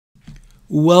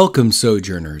Welcome,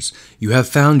 Sojourners. You have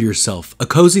found yourself a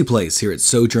cozy place here at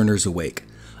Sojourners Awake.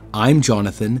 I'm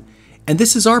Jonathan, and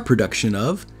this is our production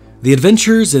of The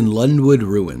Adventures in Lundwood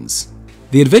Ruins.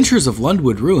 The Adventures of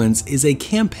Lundwood Ruins is a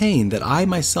campaign that I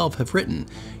myself have written.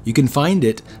 You can find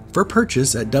it for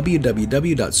purchase at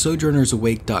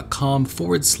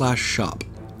www.sojournersawake.com/shop.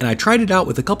 And I tried it out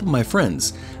with a couple of my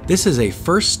friends. This is a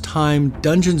first-time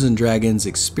Dungeons & Dragons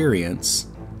experience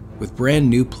with brand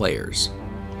new players.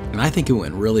 And I think it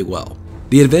went really well.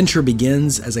 The adventure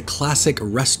begins as a classic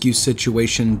rescue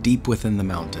situation deep within the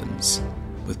mountains,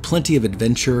 with plenty of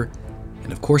adventure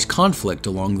and of course conflict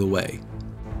along the way.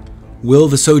 Will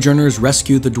the Sojourners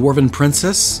rescue the Dwarven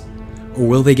Princess, or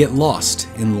will they get lost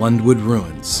in Lundwood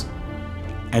Ruins?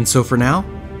 And so for now,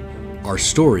 our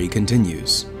story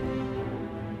continues.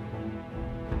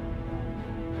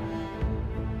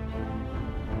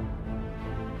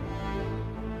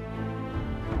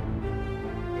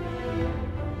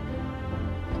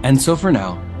 And so for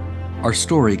now, our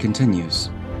story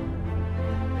continues.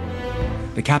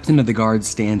 The captain of the guard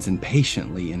stands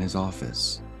impatiently in his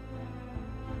office.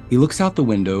 He looks out the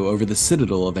window over the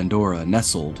citadel of Andorra,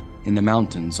 nestled in the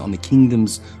mountains on the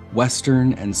kingdom's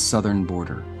western and southern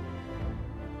border.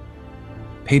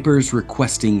 Papers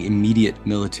requesting immediate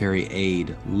military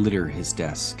aid litter his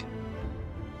desk.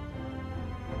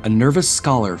 A nervous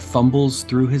scholar fumbles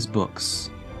through his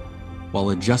books while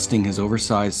adjusting his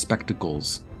oversized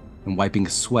spectacles and wiping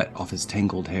sweat off his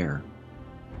tangled hair.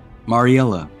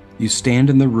 Mariella, you stand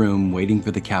in the room waiting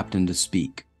for the captain to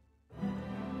speak.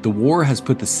 The war has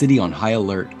put the city on high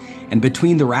alert, and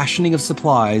between the rationing of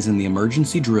supplies and the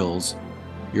emergency drills,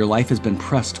 your life has been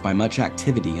pressed by much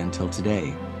activity until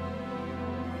today.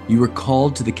 You were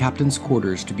called to the captain's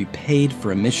quarters to be paid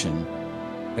for a mission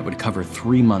that would cover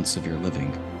 3 months of your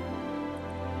living.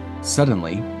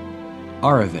 Suddenly,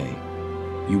 Arave,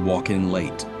 you walk in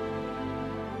late.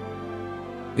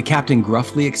 The captain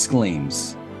gruffly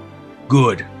exclaims,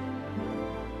 "Good.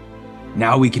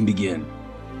 Now we can begin."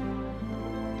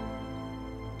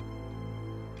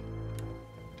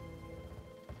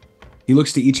 He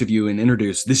looks to each of you and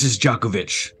introduces, "This is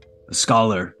Djakovic, a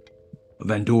scholar of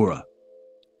Andorra.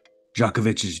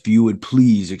 Djakovic, if you would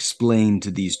please explain to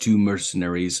these two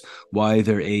mercenaries why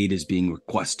their aid is being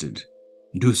requested.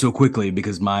 Do so quickly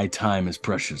because my time is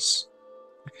precious."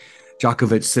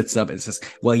 Djakovic sits up and says,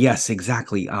 "Well, yes,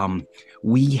 exactly.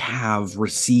 We have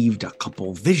received a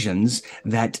couple visions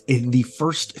that the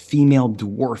first female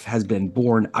dwarf has been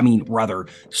born,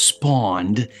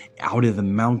 spawned out of the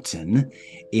mountain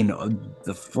in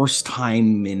the first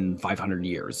time in 500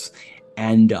 years.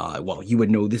 And, you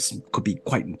would know this could be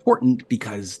quite important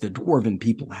because the dwarven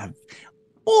people have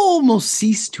almost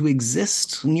ceased to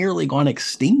exist, nearly gone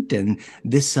extinct, and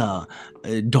this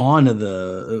dawn of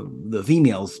the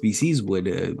female species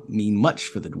would mean much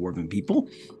for the dwarven people.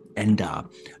 And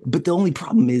but the only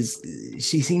problem is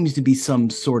she seems to be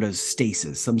some sort of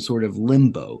stasis, some sort of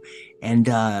limbo, and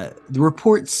the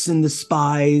reports and the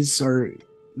spies are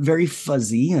very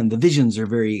fuzzy, and the visions are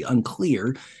very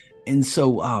unclear, and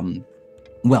so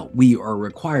we are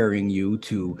requiring you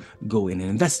to go in and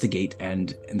investigate,"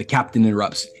 and the captain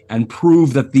interrupts, "and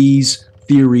prove that these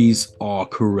theories are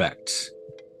correct.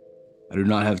 I do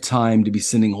not have time to be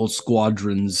sending whole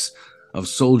squadrons of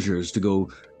soldiers to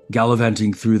go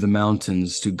gallivanting through the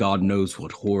mountains to God knows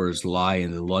what horrors lie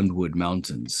in the Lundwood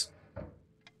Mountains.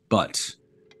 But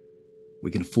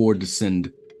we can afford to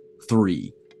send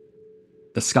 3.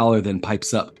 The scholar then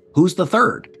pipes up, "Who's the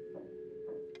third?"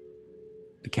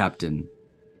 The captain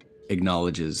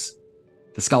acknowledges.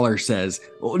 The scholar says,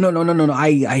 "Oh, no,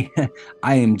 I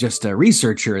am just a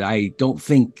researcher. I don't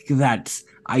think that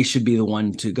I should be the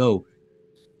one to go."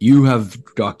 "You have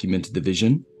documented the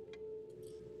vision.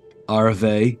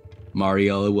 Arave,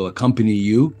 Mariella will accompany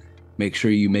you. Make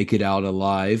sure you make it out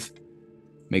alive.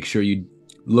 Make sure you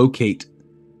locate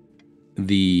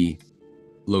the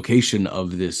location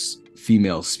of this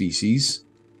female species.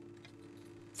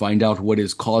 Find out what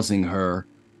is causing her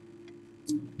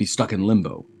be stuck in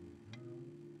limbo.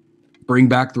 Bring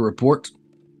back the report."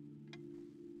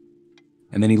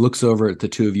 And then he looks over at the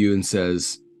two of you and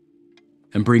says,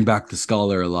 "And bring back the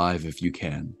scholar alive if you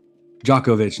can."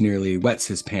 Djakovic nearly wets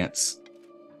his pants.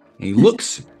 And he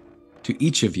looks to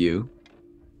each of you.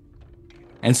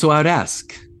 And so I'd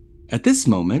ask, at this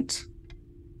moment,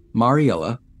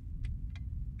 Mariella,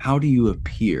 how do you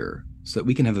appear so that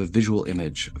we can have a visual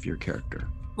image of your character?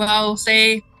 Well,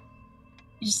 say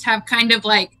you just have kind of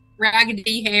like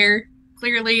raggedy hair,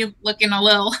 clearly looking a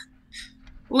little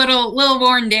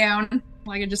worn down.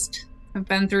 Like I just have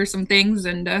been through some things,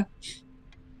 and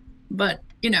but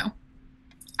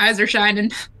eyes are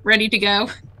shining, ready to go.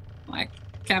 Like,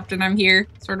 Captain, I'm here,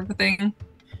 sort of a thing.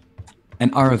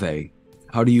 And Arve,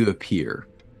 how do you appear?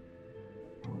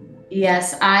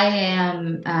 Yes, I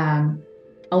am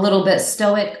a little bit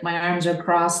stoic. My arms are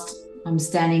crossed. I'm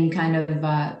standing kind of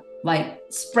like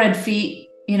spread feet.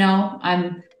 You know,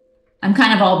 I'm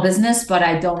kind of all business, but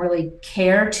I don't really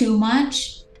care too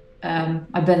much.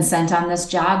 I've been sent on this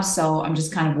job, so I'm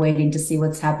just kind of waiting to see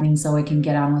what's happening so we can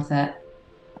get on with it.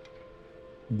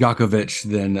 Djokovic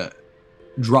then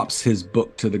drops his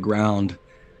book to the ground,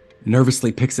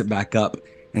 nervously picks it back up,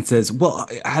 and says, well,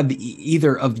 have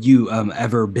either of you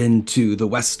ever been to the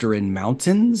Western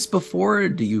Mountains before?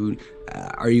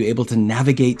 Are you able to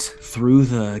navigate through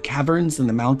the caverns and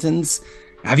the mountains?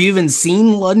 Have you even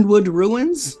seen Lundwood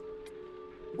ruins?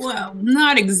 Well,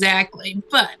 not exactly,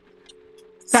 but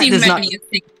seen many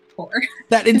things before.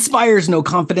 That inspires no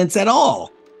confidence at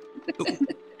all.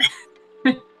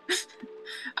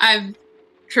 I've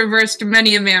traversed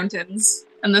many mountains,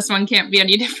 and this one can't be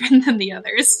any different than the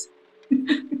others.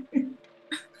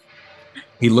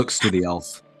 He looks to the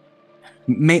elf.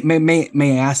 May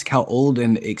I ask how old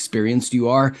and experienced you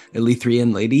are,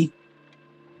 Elethrian lady?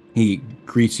 He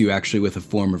greets you actually with a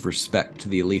form of respect to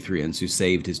the Elethrians who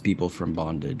saved his people from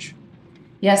bondage.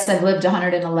 Yes, I've lived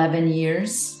 111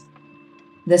 years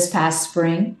this past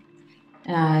spring.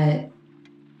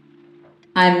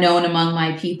 I'm known among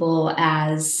my people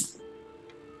as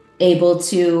able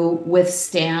to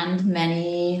withstand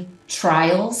many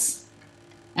trials,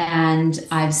 and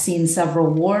I've seen several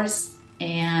wars,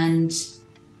 and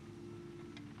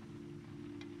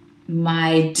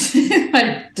my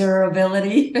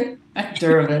durability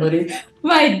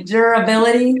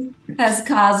has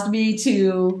caused me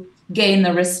to gain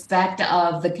the respect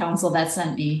of the council that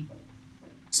sent me.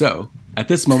 So, at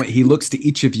this moment, he looks to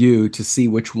each of you to see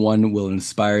which one will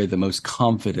inspire the most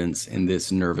confidence in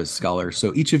this nervous scholar.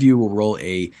 So each of you will roll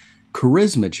a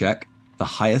charisma check. The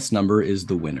highest number is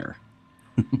the winner.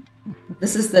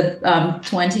 This is the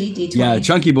 20, D20. Yeah,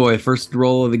 Chunky Boy, first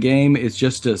roll of the game is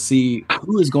just to see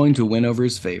who is going to win over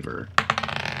his favor.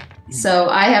 So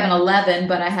I have an 11,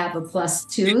 but I have a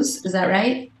 +2s. Is that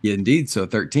right? Yeah, indeed. So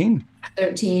 13.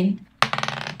 13.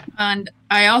 And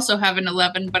I also have an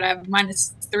 11, but I have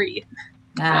 -3.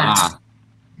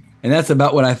 And that's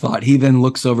about what I thought. He then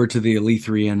looks over to the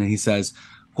Elethrian and he says,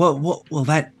 well,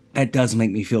 that does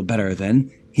make me feel better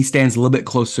then. He stands a little bit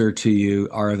closer to you,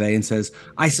 Arve, and says,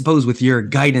 I suppose with your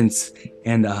guidance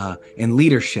and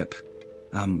leadership,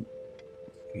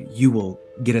 you will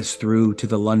get us through to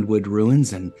the Lundwood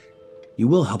ruins, and you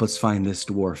will help us find this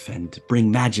dwarf and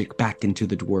bring magic back into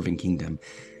the dwarven kingdom.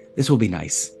 This will be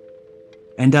nice.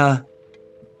 And a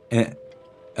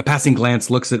passing glance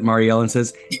looks at Marielle and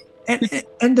says,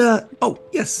 oh,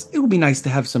 yes, it will be nice to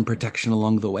have some protection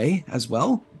along the way as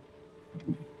well.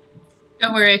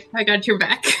 Don't worry, I got your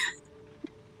back.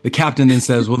 The captain then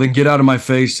says, well, then get out of my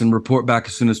face and report back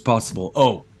as soon as possible.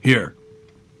 Oh, here.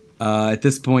 At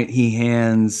this point, he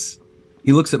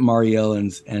looks at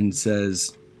Marielle and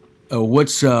says, oh,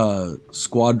 which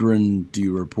squadron do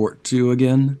you report to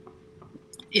again?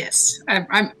 Yes,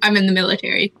 I'm in the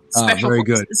military. Special very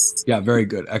forces. Good. Yeah, very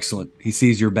good. Excellent. He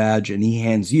sees your badge and he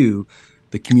hands you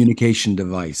the communication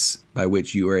device by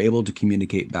which you are able to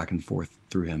communicate back and forth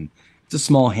through him. It's a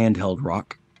small handheld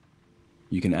rock.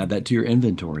 You can add that to your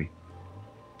inventory.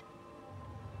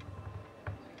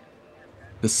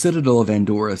 The Citadel of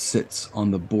Andorra sits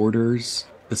on the borders,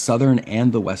 the southern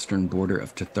and the western border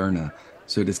of Tetherna,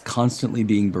 so it is constantly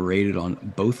being berated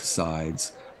on both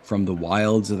sides from the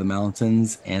wilds of the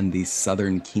mountains and the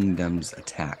southern kingdom's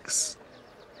attacks.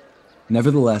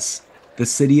 Nevertheless, the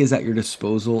city is at your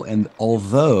disposal, and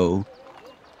although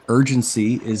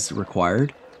urgency is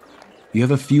required, you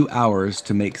have a few hours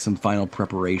to make some final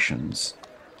preparations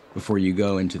before you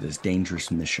go into this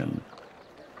dangerous mission.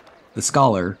 The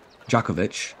scholar,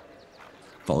 Djokovic,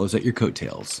 follows at your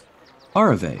coattails.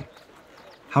 Arve,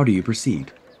 how do you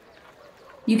proceed?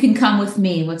 You can come with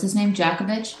me. What's his name?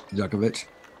 Djokovic? Djokovic.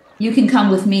 You can come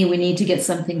with me. We need to get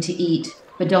something to eat.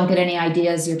 But don't get any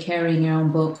ideas. You're carrying your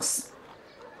own books.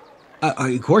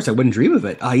 Of course, I wouldn't dream of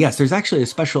it. Yes, there's actually a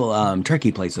special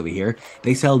turkey place over here.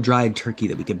 They sell dried turkey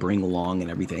that we could bring along and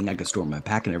everything. I could store in my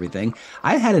pack and everything.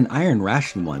 I had an iron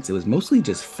ration once. It was mostly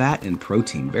just fat and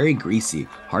protein, very greasy,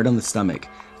 hard on the stomach.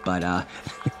 But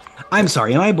I'm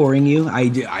sorry, am I boring you? I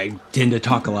tend to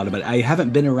talk a lot about it. I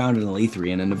haven't been around an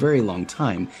Elethrian in a very long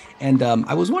time. And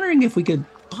I was wondering if we could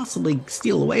possibly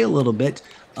steal away a little bit,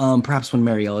 perhaps when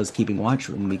Marielle is keeping watch,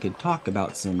 and we could talk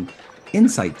about some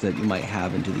insights that you might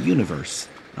have into the universe.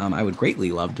 I would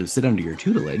greatly love to sit under your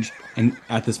tutelage. And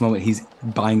at this moment, he's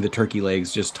buying the turkey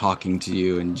legs, just talking to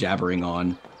you and jabbering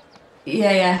on.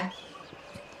 Yeah.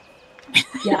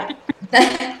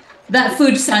 That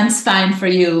food sounds fine for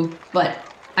you, but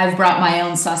I've brought my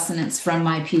own sustenance from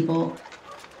my people.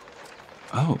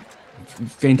 Oh,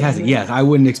 fantastic. Yes, I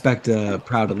wouldn't expect a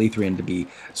proud Elethrian to be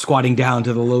squatting down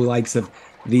to the low likes of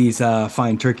these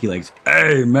fine turkey legs.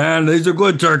 Hey, man, these are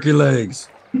good turkey legs.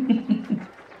 I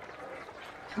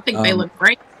think they look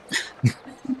great.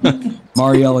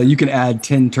 Mariella, you can add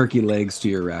 10 turkey legs to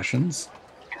your rations.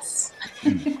 Yes.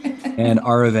 And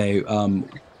Arave,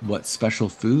 what special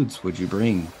foods would you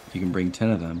bring? You can bring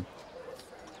 10 of them.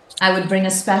 I would bring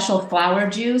a special flower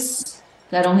juice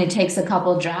that only takes a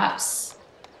couple drops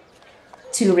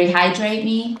to rehydrate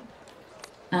me.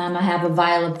 I have a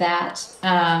vial of that.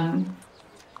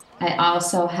 I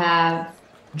also have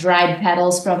dried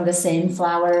petals from the same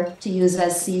flower to use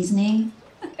as seasoning.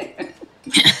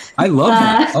 I love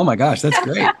that. Oh my gosh, that's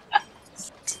great.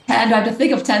 And I have to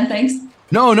think of 10 things.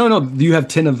 No. You have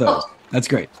 10 of those. Oh. That's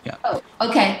great. Yeah. Oh,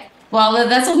 okay. Well,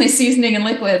 that's only seasoning and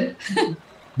liquid.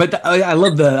 But I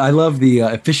love the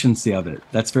efficiency of it.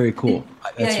 That's very cool.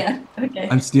 Yeah. Okay.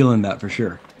 I'm stealing that for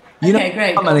sure. Okay,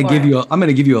 great. I'm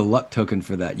gonna give you a luck token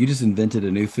for that. You just invented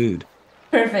a new food.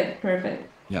 Perfect.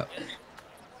 Yeah.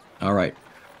 All right.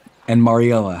 And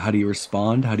Mariella, how do you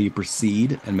respond? How do you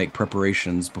proceed and make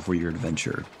preparations before your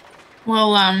adventure?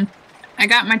 Well, I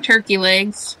got my turkey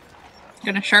legs.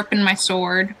 Gonna sharpen my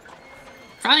sword.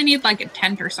 Probably need like a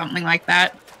tent or something like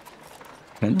that.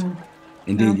 Tent?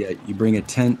 Indeed, yeah. You bring a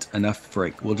tent, enough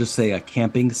for, we'll just say, a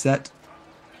camping set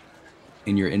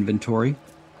in your inventory.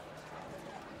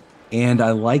 And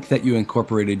I like that you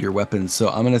incorporated your weapons. So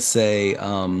I'm going to say,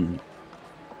 in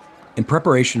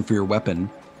preparation for your weapon,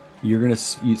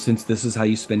 since this is how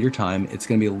you spend your time, it's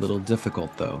going to be a little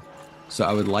difficult, though. So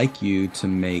I would like you to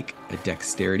make a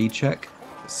dexterity check,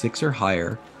 6 or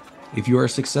higher. If you are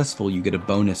successful, you get a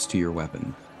bonus to your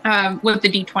weapon. With the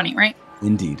D20, right?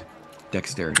 Indeed.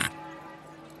 Dexterity.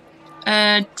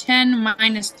 10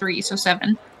 minus 3, so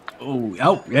 7.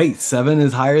 Oh, hey, 7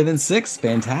 is higher than 6.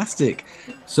 Fantastic.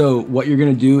 So what you're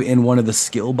going to do in one of the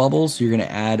skill bubbles, you're going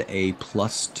to add a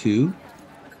 +2.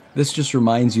 This just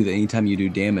reminds you that anytime you do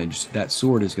damage, that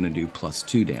sword is going to do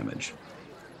 +2 damage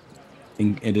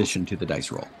in addition to the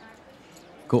dice roll.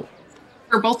 Cool.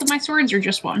 For both of my swords or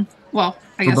just one? Well,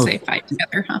 I guess they fight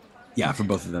together, huh? Yeah, for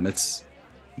both of them. It's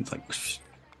like...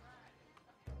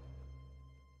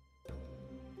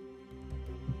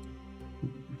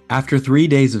 After 3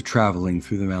 days of traveling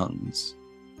through the mountains,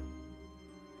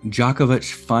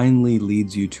 Djokovic finally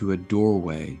leads you to a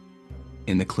doorway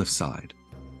in the cliffside.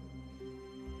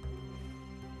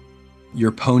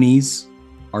 Your ponies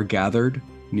are gathered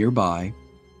nearby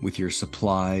with your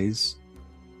supplies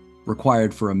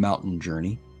required for a mountain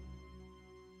journey.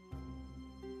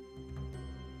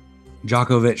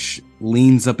 Djokovic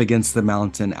leans up against the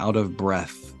mountain out of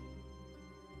breath,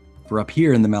 for up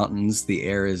here in the mountains, the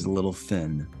air is a little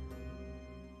thin.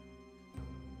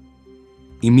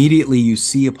 Immediately you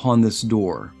see upon this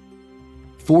door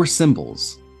 4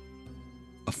 symbols: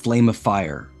 a flame of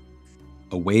fire,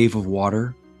 a wave of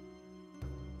water,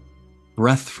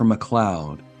 breath from a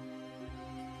cloud,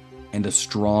 and a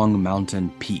strong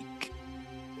mountain peak.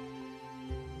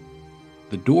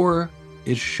 The door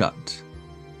is shut.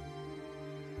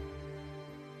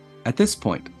 At this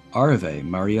point, Arve,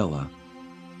 Mariella,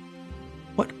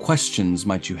 what questions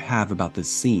might you have about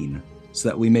this scene so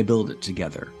that we may build it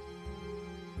together?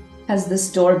 Has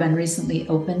this door been recently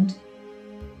opened?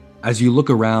 As you look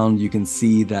around, you can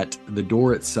see that the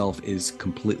door itself is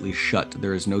completely shut.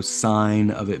 There is no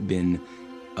sign of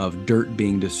dirt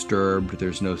being disturbed.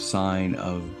 There's no sign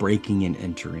of breaking and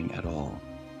entering at all.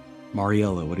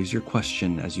 Mariella, what is your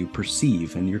question as you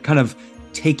perceive? And you're kind of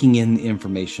taking in the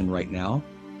information right now.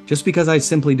 Just because I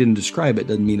simply didn't describe it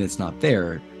doesn't mean it's not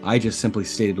there. I just simply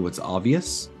stated what's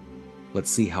obvious. Let's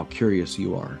see how curious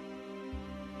you are.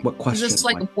 What question? Is this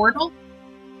like a portal?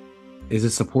 Is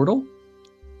this a portal?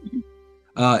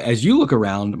 As you look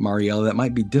around, Mariella, that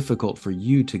might be difficult for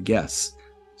you to guess.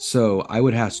 So I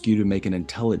would ask you to make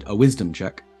a wisdom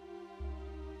check.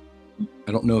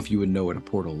 I don't know if you would know what a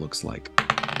portal looks like.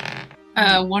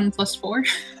 1 + 4.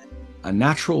 A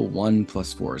natural 1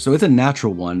 + 4. So it's a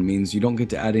natural 1, means you don't get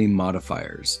to add any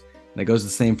modifiers. That goes the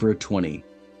same for a 20.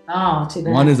 Oh, too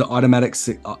bad.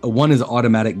 1 is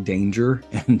automatic danger,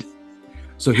 and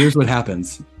so here's what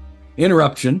happens.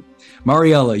 Interruption.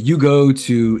 Mariella, you go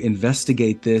to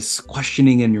investigate this,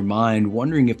 questioning in your mind,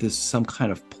 wondering if this is some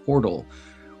kind of portal,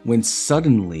 when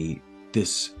suddenly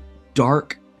this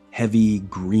dark, heavy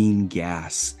green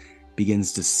gas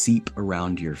begins to seep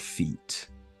around your feet.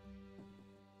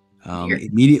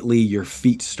 Immediately, your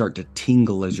feet start to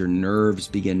tingle as your nerves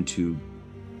begin to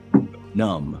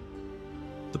numb.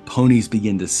 The ponies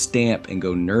begin to stamp and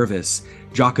go nervous.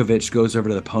 Djokovic goes over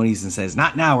to the ponies and says,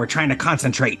 "Not now, we're trying to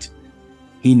concentrate."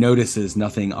 He notices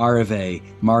nothing. Arve,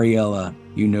 Mariella,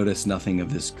 you notice nothing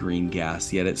of this green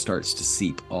gas, yet it starts to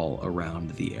seep all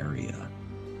around the area.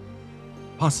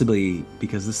 Possibly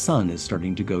because the sun is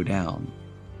starting to go down.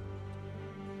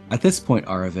 At this point,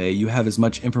 Arve, you have as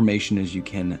much information as you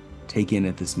can take in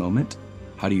at this moment.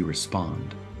 How do you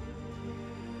respond?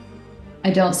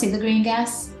 I don't see the green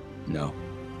gas. No.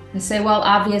 I say, well,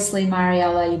 obviously,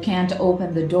 Mariella, you can't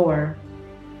open the door.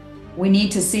 We need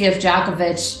to see if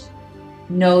Djokovic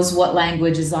knows what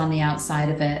language is on the outside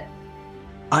of it.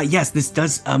 Yes, this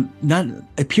does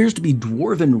appears to be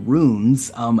dwarven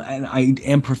runes, and I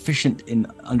am proficient in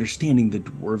understanding the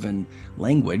dwarven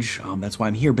language. That's why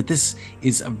I'm here. But this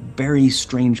is a very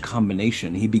strange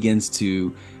combination. He begins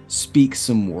to speak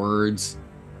some words.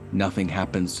 Nothing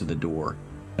happens to the door.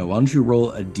 Now, why don't you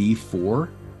roll a d4?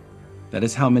 That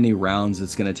is how many rounds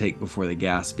it's going to take before the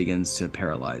gas begins to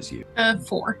paralyze you.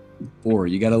 4. 4.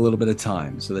 You got a little bit of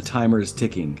time, so the timer is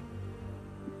ticking.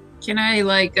 Can I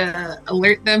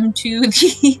alert them to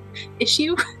the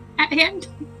issue at hand?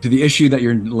 To the issue that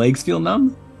your legs feel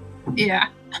numb? Yeah.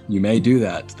 You may do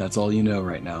that. That's all you know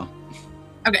right now.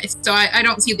 Okay, so I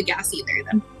don't see the gas either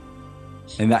then.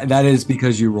 And that is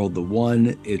because you rolled the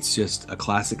 1. It's just a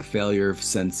classic failure of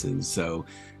senses. So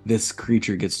this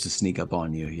creature gets to sneak up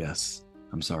on you. Yes,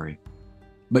 I'm sorry.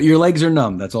 But your legs are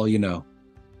numb. That's all you know.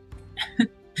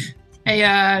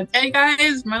 Hey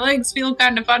guys, my legs feel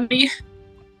kind of funny.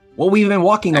 Well, we've been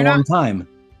walking a long time.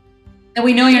 And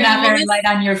we know you're not very light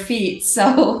on your feet,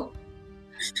 so,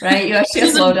 right? You actually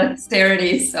have low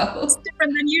dexterity, so. It's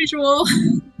different than usual.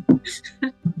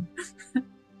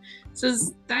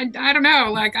 I don't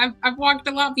know, like, I've walked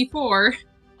a lot before.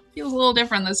 Feels a little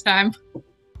different this time.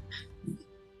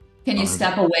 Can you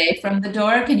step away from the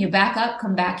door? Can you back up?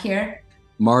 Come back here.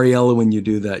 Mariella, when you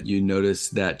do that, you notice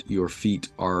that your feet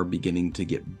are beginning to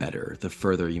get better the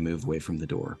further you move away from the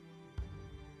door.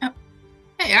 Oh.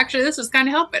 Hey, actually, this is kind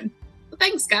of helping. Well,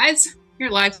 thanks, guys. You're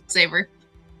a lifesaver.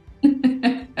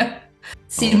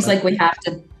 Seems like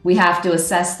we have to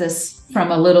assess this from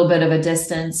a little bit of a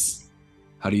distance.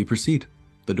 How do you proceed?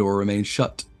 The door remains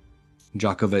shut.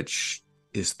 Djokovic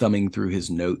is thumbing through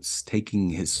his notes, taking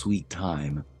his sweet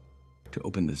time to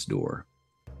open this door.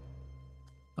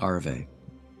 Arve.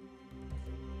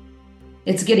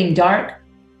 It's getting dark.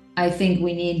 I think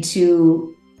we need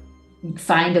to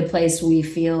find a place we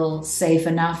feel safe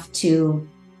enough to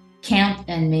camp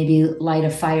and maybe light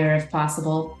a fire if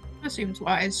possible. That seems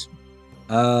wise.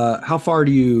 How far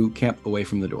do you camp away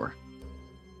from the door?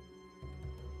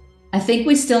 I think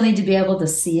we still need to be able to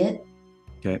see it.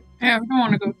 Okay. Yeah, I don't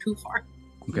want to go too far.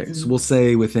 Okay, so we'll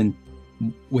say within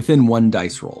 1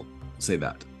 dice roll. Say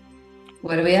that.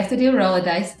 What do we have to do? Roll a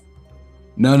dice?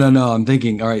 No. I'm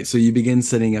thinking, all right, so you begin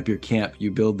setting up your camp.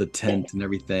 You build the tent and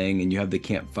everything, and you have the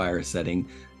campfire setting.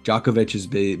 Djokovic is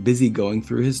busy going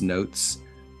through his notes.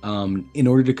 In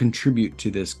order to contribute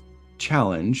to this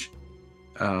challenge,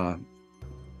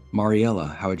 Mariella,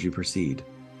 how would you proceed?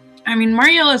 I mean,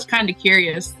 Mariella's kind of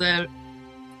curious that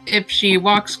if she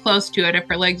walks close to it, if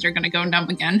her legs are going to go numb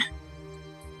again.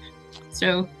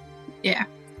 So, yeah,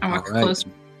 I walk close.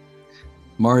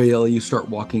 Mariella, you start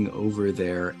walking over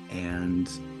there, and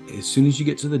as soon as you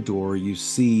get to the door, you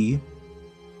see,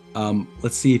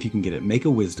 let's see if you can get it. Make a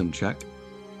wisdom check.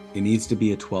 It needs to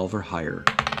be a 12 or higher.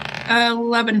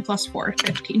 11 plus 4,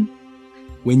 15.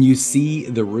 When you see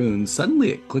the runes,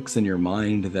 suddenly it clicks in your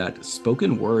mind that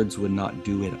spoken words would not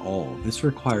do it all. This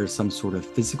requires some sort of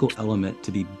physical element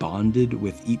to be bonded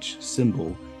with each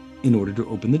symbol in order to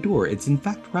open the door. It's in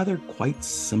fact rather quite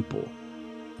simple.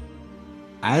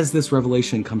 As this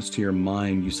revelation comes to your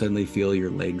mind, you suddenly feel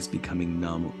your legs becoming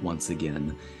numb once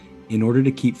again. In order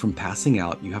to keep from passing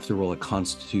out, you have to roll a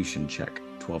constitution check,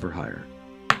 12 or higher.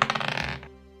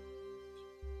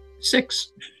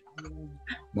 6.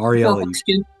 Mariella,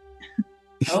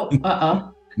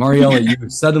 Oh, Mariella, you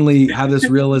suddenly have this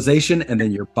realization, and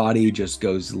then your body just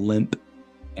goes limp,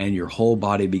 and your whole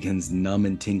body begins numb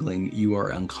and tingling. You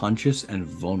are unconscious and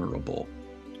vulnerable.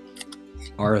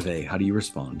 Arve, how do you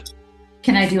respond?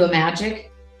 Can I do a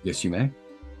magic? Yes, you may.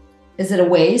 Is it a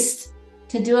waste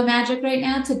to do a magic right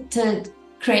now to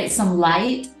create some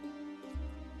light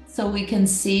so we can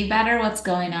see better what's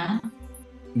going on?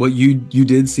 Well, you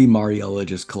did see Mariella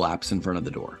just collapse in front of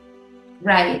the door.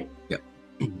 Right. Yep.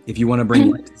 If you want to bring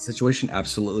light to the situation,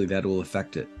 absolutely, that will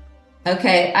affect it.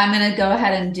 Okay, I'm going to go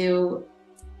ahead and do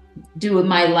do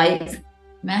my light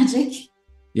magic.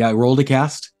 Yeah, roll to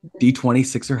cast. D20,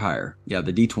 6 or higher. Yeah,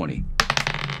 the D20.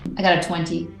 I got a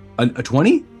 20. A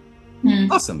 20?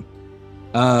 Hmm. Awesome.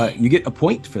 You get a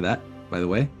point for that, by the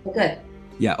way. Good.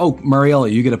 Yeah. Oh, Mariella,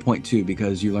 you get a point too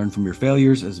because you learn from your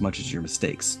failures as much as your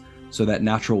mistakes. So that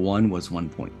natural 1 was 1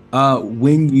 point.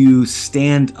 When you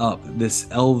stand up, this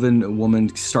elven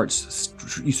woman starts,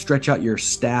 you stretch out your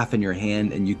staff in your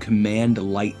hand and you command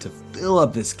light to fill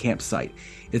up this campsite.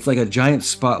 It's like a giant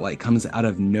spotlight comes out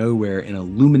of nowhere and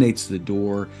illuminates the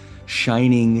door,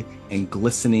 shining and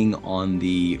glistening on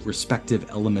the respective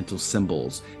elemental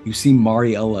symbols. You see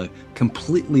Mariella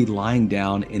completely lying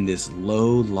down in this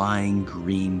low-lying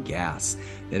green gas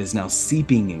that is now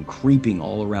seeping and creeping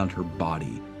all around her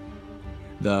body.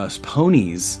 The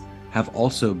ponies have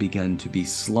also begun to be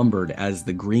slumbered as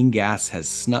the green gas has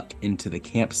snuck into the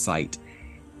campsite.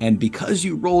 And because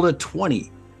you rolled a 20,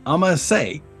 I'm gonna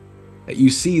say that you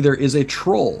see there is a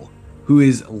troll who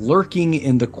is lurking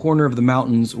in the corner of the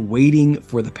mountains waiting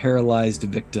for the paralyzed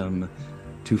victim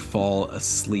to fall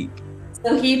asleep.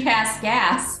 So he passed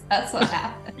gas. That's what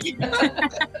happened.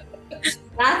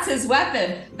 That's his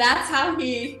weapon. That's how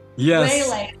he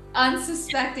waylaid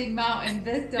unsuspecting mountain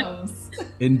victims.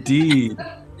 Indeed.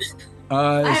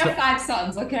 I have 5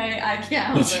 sons, okay? I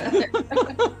can't help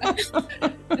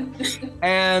it.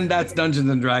 And that's Dungeons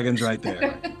and Dragons right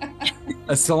there.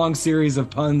 A long series of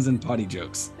puns and potty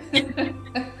jokes.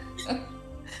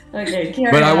 Okay,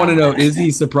 but I want to know, is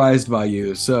he surprised by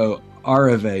you? So,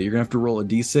 Arave, you're going to have to roll a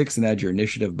d6 and add your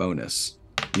initiative bonus.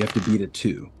 You have to beat a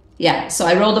 2. Yeah, so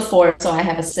I rolled a 4, so I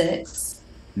have a 6.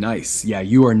 Nice. Yeah,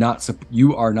 you are not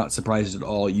surprised at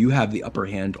all. You have the upper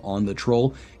hand on the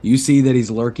troll. You see that he's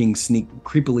lurking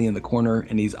creepily in the corner,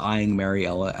 and he's eyeing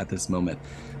Mariella at this moment.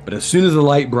 But as soon as the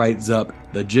light brightens up,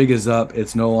 the jig is up.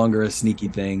 It's no longer a sneaky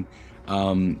thing.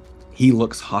 He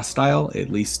looks hostile, at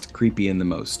least creepy in the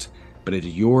most. But it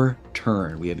is your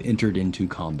turn. We have entered into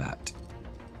combat.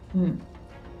 And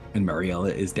Mariella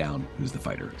is down, who's the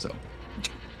fighter. So.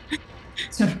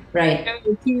 Right.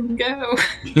 Go, team, go.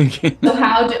 So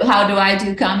how do I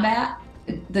do combat?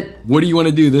 What do you want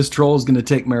to do? This troll is going to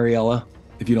take Mariella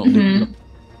if you don't do it.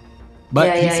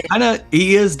 But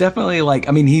he is definitely like,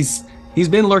 I mean, he's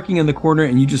been lurking in the corner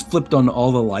and you just flipped on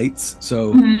all the lights.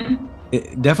 So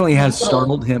it definitely has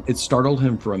startled him. It startled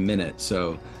him for a minute.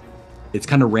 So it's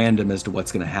kind of random as to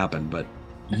what's going to happen, but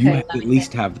you at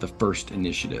least have the first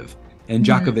initiative. And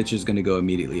Djokovic is going to go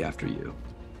immediately after you.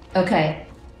 Okay.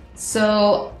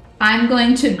 So I'm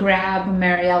going to grab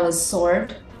Mariella's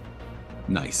sword.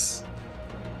 Nice.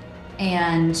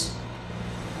 And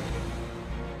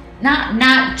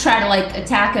not try to like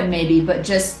attack him maybe, but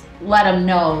just let him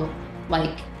know,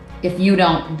 like, if you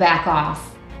don't back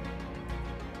off,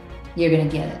 you're gonna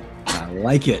get it. I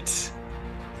like it.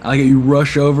 I like it. You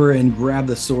rush over and grab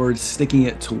the sword, sticking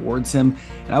it towards him.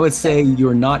 And I would say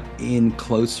you're not in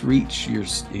close reach. You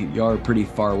are pretty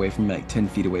far away from, like 10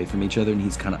 feet away from each other, and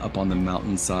he's kind of up on the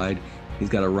mountainside. He's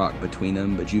got a rock between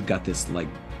them, but you've got this like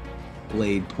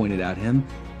blade pointed at him.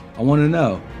 I want to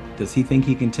know, does he think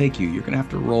he can take you? You're gonna have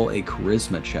to roll a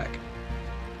charisma check.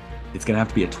 It's gonna have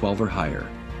to be a 12 or higher.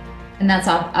 And that's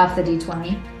off the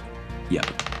d20. Yep.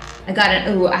 I got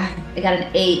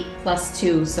an 8 plus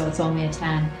 2, so it's only a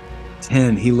 10.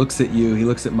 10. He looks at you. He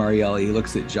looks at Mariella. He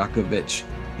looks at Djokovic,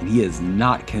 and he is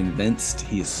not convinced.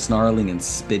 He is snarling and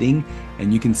spitting,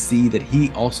 and you can see that he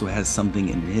also has something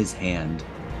in his hand,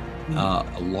 a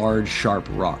large, sharp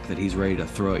rock that he's ready to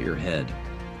throw at your head.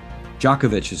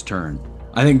 Djokovic's turn.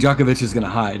 I think Djokovic is going to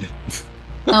hide.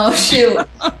 Oh, shoot.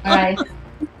 All right.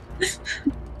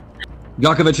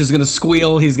 Djokovic is going to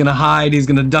squeal. He's going to hide. He's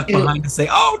going to duck behind and say,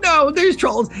 "Oh no, there's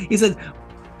trolls." He says,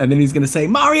 and then he's going to say,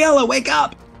 "Mariella, wake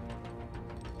up."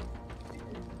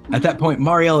 At that point,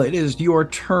 Mariella, it is your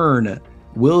turn.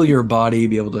 Will your body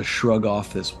be able to shrug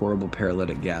off this horrible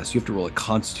paralytic gas? You have to roll a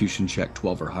Constitution check,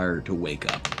 12 or higher, to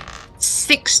wake up.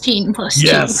 16 plus 2.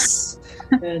 Yes.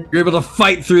 You're able to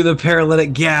fight through the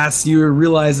paralytic gas. You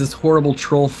realize this horrible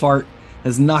troll fart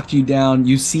has knocked you down.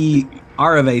 You see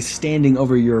Arave standing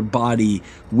over your body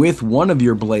with one of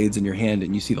your blades in your hand,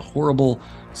 and you see the horrible,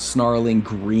 snarling,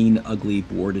 green, ugly,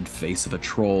 boarded face of a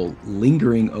troll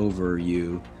lingering over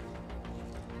you.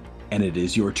 And it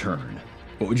is your turn.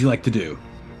 What would you like to do?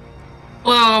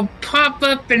 Well, I'll pop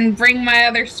up and bring my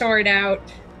other sword out,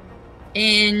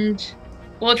 and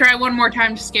we'll try one more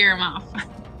time to scare him off.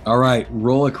 All right,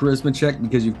 roll a charisma check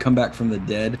because you've come back from the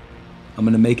dead. I'm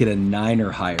going to make it a 9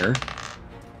 or higher.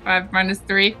 5 minus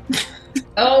 3.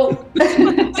 Oh.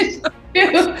 I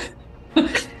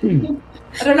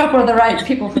don't know if we're the right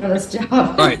people for this job.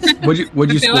 All right. What'd you I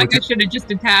feel score? like I should have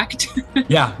just attacked.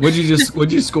 Yeah. What'd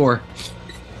you score?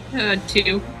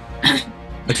 2.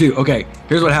 A 2. Okay.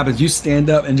 Here's what happens. You stand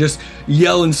up and just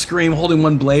yell and scream, holding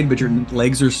one blade, but your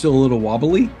legs are still a little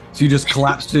wobbly. So you just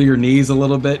collapse to your knees a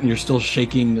little bit, and you're still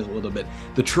shaking a little bit.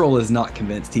 The troll is not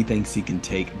convinced. He thinks he can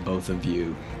take both of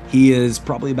you. He is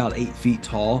probably about 8 feet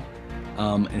tall,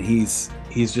 and he's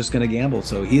just going to gamble.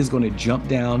 So he is going to jump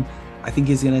down. I think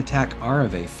he's going to attack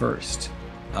Arave first.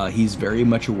 He's very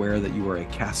much aware that you are a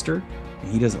caster,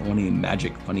 and he doesn't want any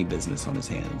magic funny business on his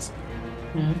hands.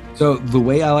 So the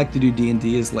way I like to do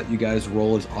D&D is let you guys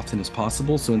roll as often as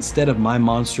possible. So instead of my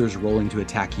monsters rolling to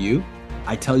attack you,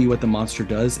 I tell you what the monster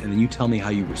does, and then you tell me how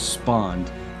you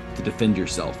respond to defend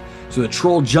yourself. So the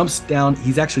troll jumps down.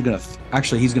 He's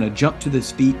actually he's gonna jump to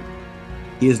his feet.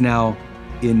 He is now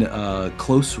in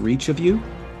close reach of you,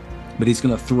 but he's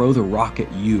gonna throw the rock at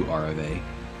you, Arave.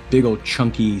 Big old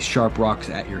chunky, sharp rocks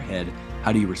at your head.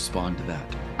 How do you respond to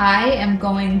that? I am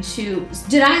going to...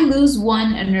 Did I lose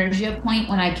 1 inertia point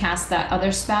when I cast that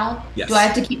other spell? Yes. Do I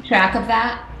have to keep track of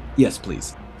that? Yes,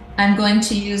 please. I'm going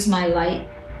to use my light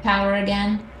power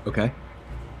again. Okay.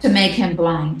 To make him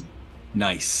blind.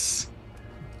 Nice.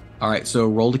 All right, so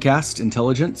roll to cast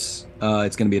intelligence.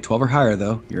 It's going to be a 12 or higher,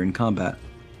 though. You're in combat.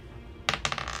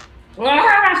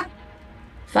 5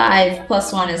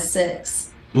 plus 1 is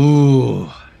 6. Ooh,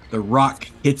 the rock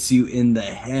hits you in the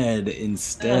head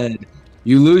instead.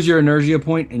 You lose your inertia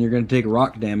point, and you're going to take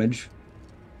rock damage.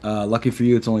 Lucky for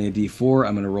you, it's only a D4.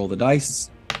 I'm going to roll the dice.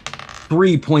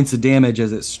 3 points of damage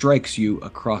as it strikes you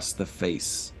across the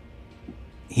face.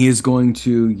 He is going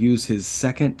to use his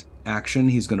second action.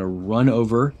 He's going to run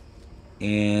over,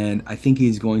 and I think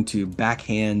he's going to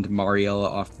backhand Mariella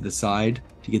off to the side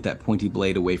to get that pointy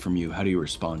blade away from you. How do you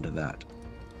respond to that?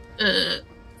 You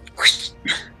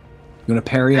going to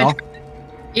parry off?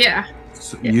 Yeah.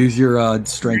 So use your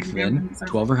strength then.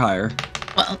 12 or higher.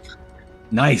 12.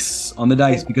 Nice. On the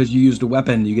dice, because you used a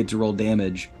weapon, you get to roll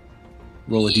damage.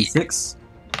 Roll a d6.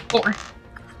 4.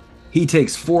 He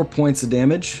takes 4 points of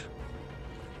damage.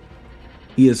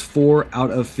 He is 4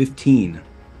 out of 15.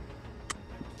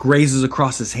 Grazes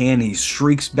across his hand. He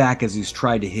shrieks back as he's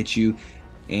tried to hit you.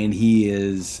 And he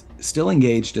is still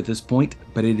engaged at this point,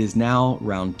 but it is now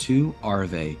round 2.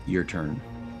 Arve, your turn.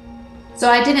 So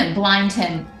I didn't blind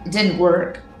him. It didn't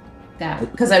work. That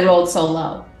because I rolled so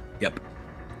low. Yep.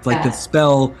 It's like the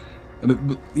spell...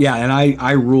 Yeah, and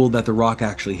I ruled that the rock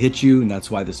actually hit you, and that's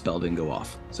why the spell didn't go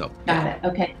off. So Got it.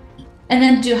 Okay. And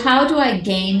then how do I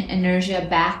gain inertia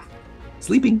back?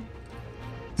 Sleeping.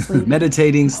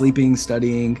 Meditating, sleeping,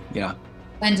 studying. Yeah.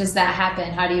 When does that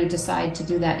happen? How do you decide to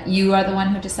do that? You are the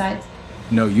one who decides?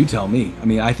 No, you tell me. I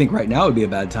mean, I think right now would be a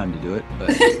bad time to do it, but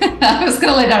I was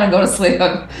gonna lay down and go to sleep.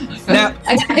 I got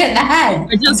hit in the head.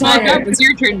 I just woke up. It's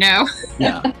your turn now.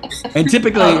 Yeah. And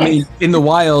typically, I mean, in the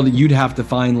wild, you'd have to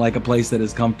find like a place that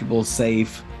is comfortable,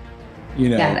 safe. You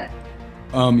know. Got it.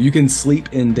 You can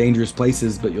sleep in dangerous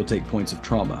places, but you'll take points of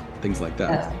trauma, things like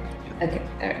that. Oh, okay.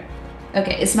 All right.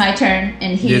 Okay, it's my turn,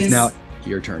 and It is now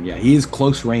your turn. Yeah, he is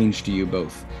close range to you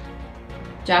both.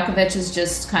 Djokovic is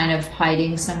just kind of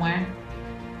hiding somewhere.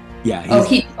 Yeah.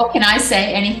 Can I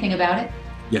say anything about it?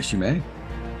 Yes, you may.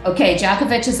 Okay,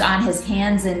 Djokovic is on his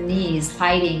hands and knees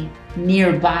hiding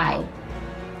nearby.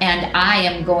 And I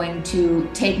am going to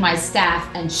take my staff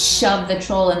and shove the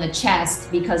troll in the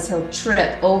chest because he'll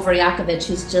trip over Yakovich,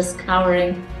 who's just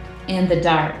cowering in the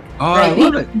dark. Oh, right? I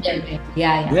love it.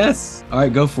 Yeah. Yes. All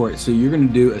right, go for it. So you're going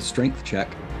to do a strength check.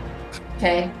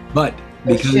 Okay. But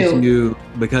because you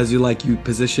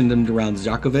positioned him around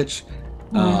Djokovic,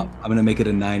 I'm going to make it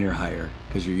a 9 or higher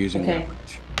because you're using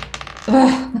leverage.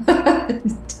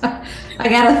 I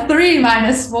got a 3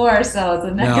 minus 4, so it's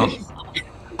a negative. No.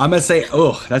 I'm going to say,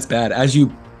 that's bad. As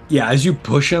you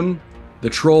push him, the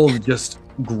troll just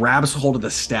grabs hold of the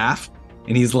staff,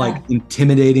 and he's like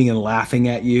intimidating and laughing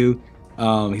at you.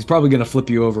 He's probably going to flip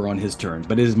you over on his turn,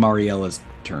 but it is Mariella's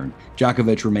turn.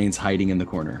 Djokovic remains hiding in the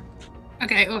corner.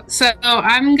 Okay, so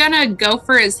I'm going to go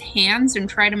for his hands and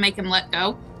try to make him let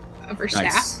go of her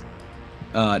Nice.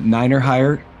 staff. 9 or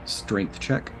higher, strength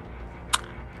check.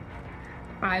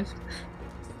 5.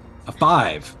 A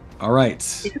 5. All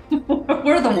right.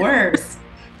 We're the worst.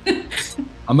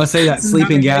 I'm gonna say that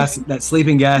sleeping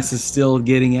gas is still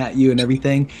getting at you and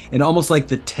everything, and almost like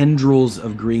the tendrils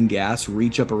of green gas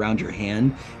reach up around your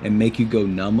hand and make you go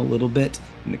numb a little bit,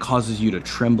 and it causes you to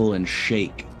tremble and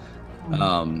shake.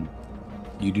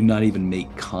 You do not even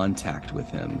make contact with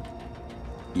him.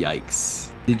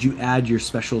 Yikes. Did you add your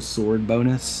special sword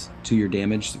bonus to your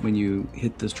damage when you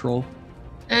hit this troll?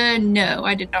 No,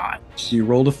 I did not. So you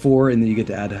rolled a 4, and then you get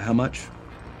to add how much?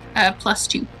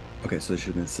 +2. Okay, so it should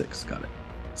have been 6. Got it.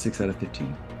 6 out of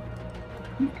 15.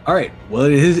 All right. Well,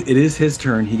 it is his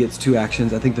turn. He gets 2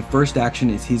 actions. I think the first action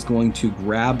is he's going to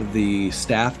grab the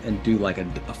staff and do like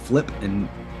a flip and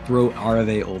throw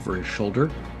Arave over his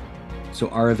shoulder. So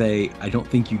Arave, I don't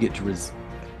think you get to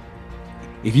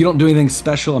if you don't do anything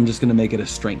special, I'm just going to make it a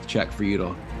strength check for you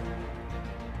to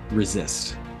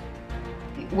resist.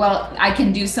 Well, I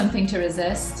can do something to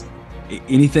resist.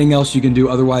 Anything else you can do?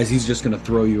 Otherwise, he's just going to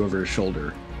throw you over his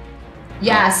shoulder.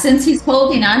 Yeah, since he's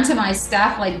holding onto my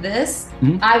staff like this,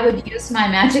 I would use my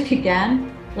magic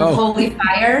again with holy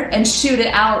fire and shoot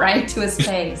it out right to his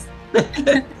face.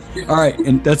 All right,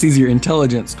 and that's easier.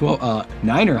 Intelligence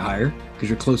 9 or higher because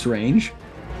you're close range.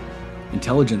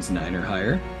 Intelligence 9 or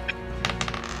higher.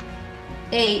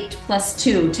 8 +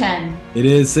 2, 10. It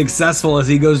is successful. As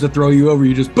he goes to throw you over,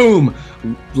 you just boom,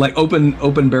 like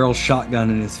open barrel shotgun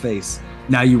in his face.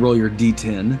 Now you roll your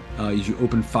D10. As you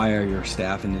open fire your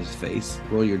staff in his face,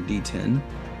 roll your D10.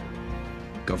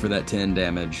 Go for that 10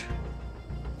 damage.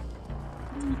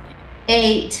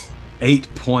 8.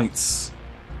 8 points.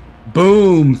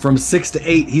 Boom! From 6 to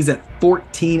 8, he's at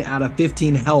 14 out of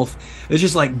 15 health. It's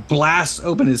just like blasts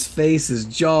open his face. His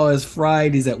jaw is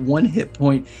fried. He's at 1 hit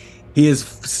point. He is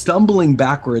stumbling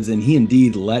backwards, and he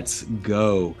indeed lets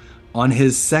go. On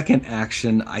his second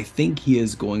action, I think he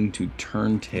is going to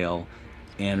turn tail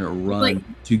and run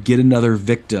to get another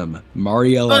victim.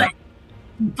 Mariella.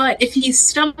 But if he's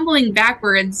stumbling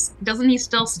backwards, doesn't he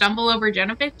still stumble over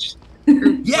Genovich?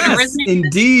 Yes,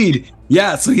 indeed.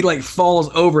 Yeah, so he like falls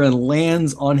over and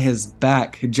lands on his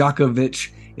back.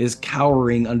 Djokovic is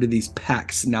cowering under these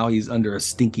packs. Now he's under a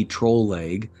stinky troll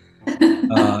leg.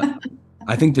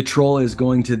 I think the troll is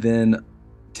going to then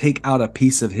take out a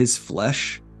piece of his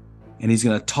flesh, and he's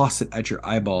going to toss it at your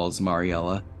eyeballs,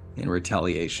 Mariella, in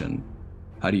retaliation.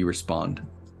 How do you respond?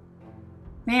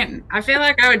 Man, I feel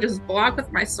like I would just block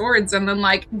with my swords and then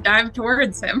like dive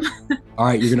towards him. All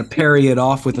right, you're going to parry it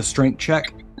off with a strength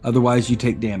check. Otherwise, you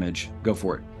take damage. Go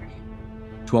for it.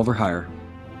 12 or higher.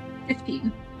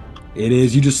 15. It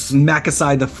is. You just smack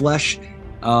aside the flesh.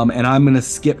 And I'm going to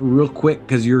skip real quick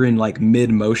because you're in like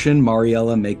mid motion.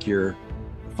 Mariella, make your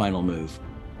final move.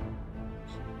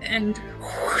 And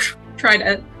try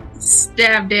to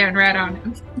stab Dan right on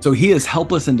him. So he is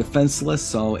helpless and defenseless.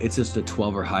 So it's just a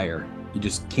 12 or higher. You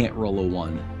just can't roll a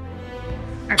 1.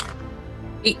 Okay.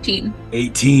 18.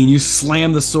 18. You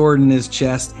slam the sword in his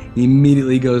chest. He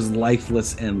immediately goes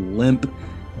lifeless and limp.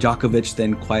 Djokovic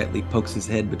then quietly pokes his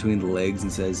head between the legs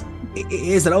and says,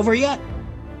 "Is it over yet?"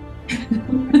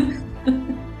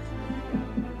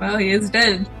 Well, he is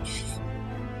dead.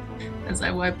 As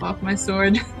I wipe off my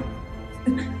sword.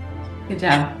 Good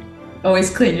job.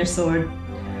 Always clean your sword.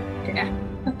 Yeah,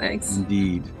 thanks.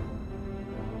 Indeed.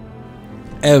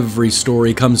 Every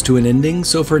story comes to an ending,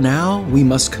 so for now, we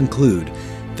must conclude.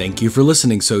 Thank you for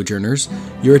listening, Sojourners.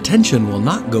 Your attention will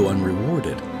not go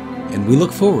unrewarded, and we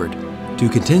look forward to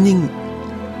continuing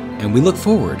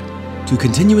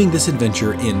this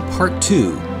adventure in Part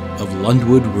 2 of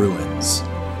Lundwood Ruins.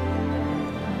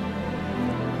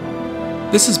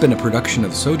 This has been a production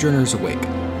of Sojourners Awake.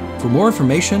 For more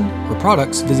information or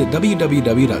products, visit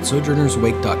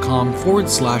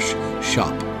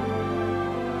www.sojournersawake.com/shop.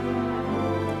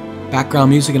 Background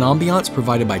music and ambiance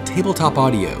provided by Tabletop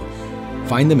Audio.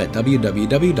 Find them at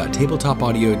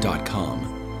www.tabletopaudio.com.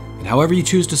 And however you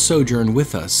choose to sojourn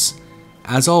with us,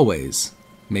 as always,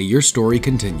 may your story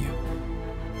continue.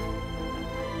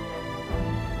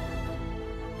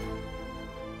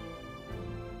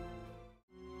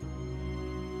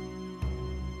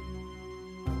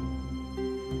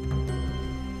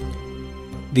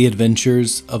 The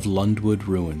Adventures of Lundwood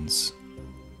Ruins,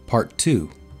 Part 2.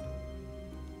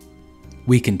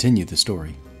 We continue the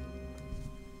story.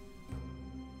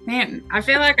 Man, I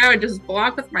feel like I would just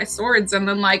block with my swords and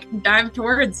then like dive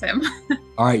towards him.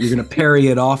 All right, you're going to parry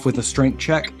it off with a strength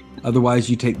check. Otherwise,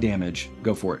 you take damage.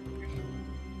 Go for it.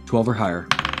 12 or higher.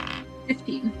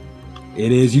 15.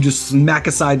 It is. You just smack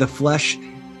aside the flesh.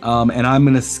 And I'm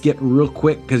going to skip real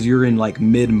quick because you're in like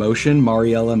mid motion.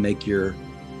 Mariella, make your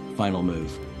final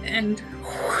move. And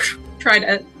try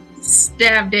to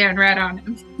stab Dan right on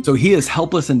him. So he is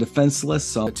helpless and defenseless.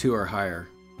 So 2 or higher.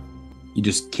 You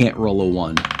just can't roll a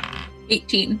 1.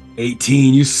 18.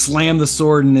 18. You slam the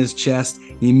sword in his chest.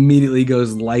 He immediately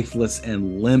goes lifeless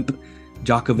and limp.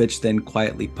 Djokovic then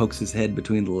quietly pokes his head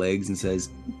between the legs and says,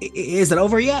 "Is it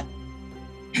over yet?"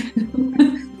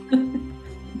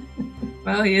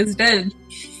 Well, he is dead.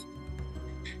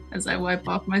 As I wipe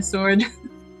off my sword.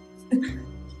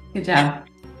 Good job.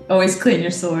 Always clean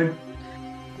your sword.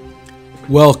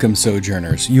 Welcome,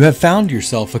 Sojourners. You have found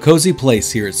yourself a cozy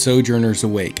place here at Sojourners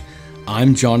Awake.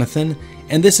 I'm Jonathan,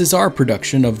 and this is our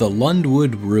production of the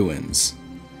Lundwood Ruins.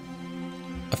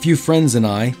 A few friends and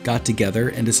I got together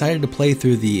and decided to play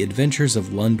through the Adventures of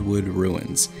Lundwood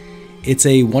Ruins. It's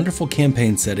a wonderful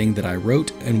campaign setting that I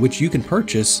wrote and which you can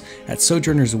purchase at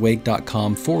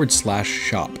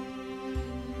sojournersawake.com/shop.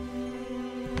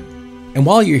 And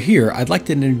while you're here, I'd like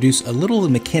to introduce a little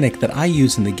mechanic that I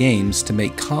use in the games to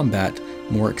make combat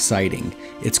more exciting.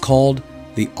 It's called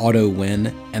the auto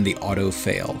win and the auto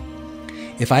fail.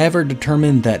 If I ever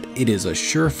determine that it is a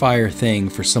surefire thing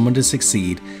for someone to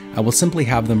succeed, I will simply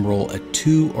have them roll a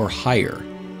 2 or higher.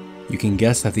 You can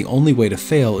guess that the only way to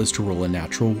fail is to roll a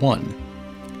natural 1.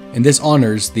 And this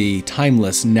honors the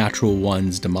timeless natural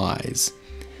 1's demise.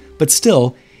 But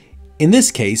still, in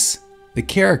this case, the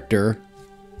character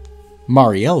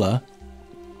Mariella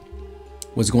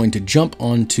was going to jump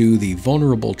onto the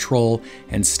vulnerable troll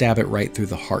and stab it right through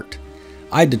the heart.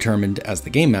 I determined as the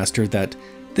game master that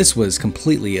this was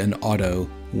completely an auto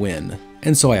win,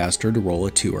 and so I asked her to roll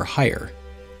a 2 or higher.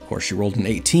 Of course, she rolled an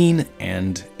 18,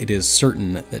 and it is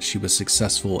certain that she was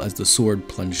successful as the sword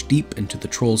plunged deep into the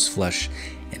troll's flesh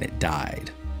and it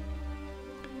died.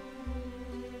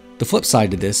 The flip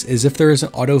side to this is if there is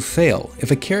an auto fail. If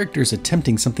a character is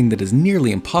attempting something that is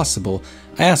nearly impossible,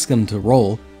 I ask them to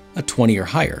roll a 20 or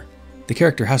higher. The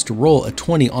character has to roll a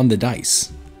 20 on the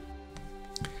dice.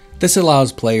 This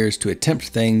allows players to attempt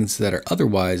things that are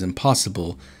otherwise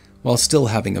impossible while still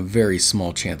having a very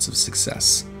small chance of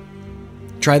success.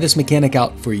 Try this mechanic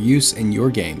out for use in your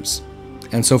games.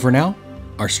 And so for now,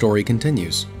 our story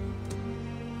continues.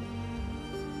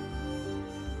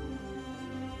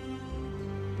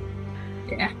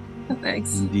 Yeah,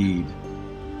 thanks. Indeed.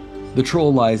 The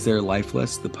troll lies there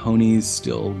lifeless, the ponies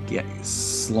still get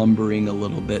slumbering a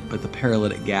little bit, but the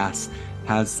paralytic gas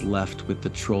has left with the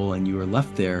troll, and you are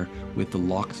left there with the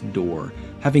locked door,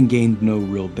 having gained no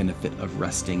real benefit of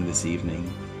resting this evening.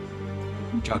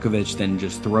 Djokovic then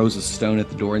just throws a stone at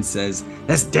the door and says,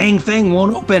 "This dang thing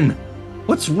won't open!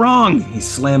 What's wrong?" He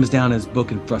slams down his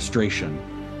book in frustration.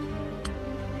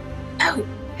 Oh,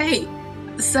 hey.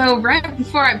 So right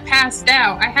before I passed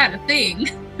out, I had a thing.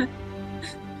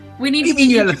 We need to.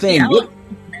 You had a thing.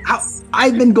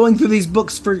 I've been going through these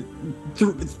books for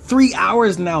 3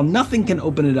 hours now. Nothing can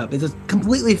open it up. It just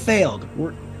completely failed.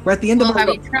 We're at the end of our Have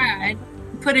you tried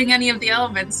putting any of the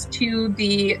elements to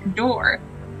the door?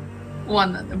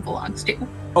 One that it belongs to.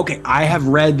 Okay, I have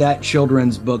read that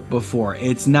children's book before.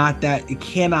 It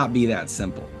cannot be that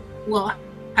simple. Well,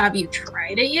 have you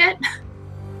tried it yet?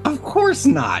 Of course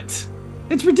not.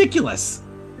 It's ridiculous.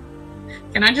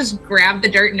 Can I just grab the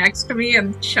dirt next to me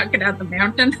and chuck it at the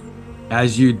mountain?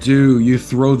 As you do, you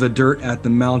throw the dirt at the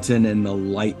mountain and the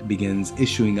light begins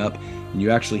issuing up, and you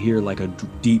actually hear like a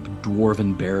deep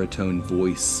dwarven baritone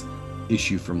voice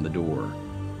issue from the door.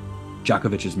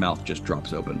 Djokovic's mouth just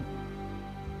drops open.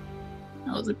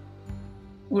 That was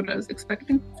what I was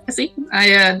expecting. See,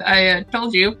 I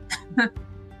told you.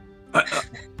 What?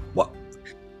 Well,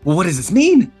 what does this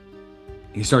mean?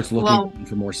 He starts looking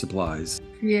for more supplies.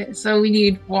 Yeah, so we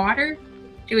need water.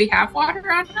 Do we have water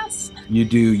on us? You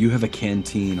do. You have a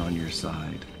canteen on your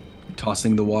side.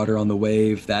 Tossing the water on the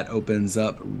wave, that opens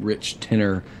up. Rich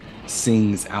tenor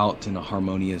sings out in a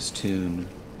harmonious tune.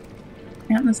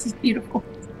 Yeah, this is beautiful.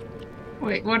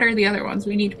 Wait, what are the other ones?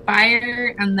 We need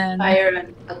fire and then Fire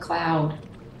and a cloud.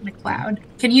 And a cloud.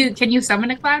 Can you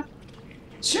summon a cloud?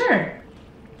 Sure.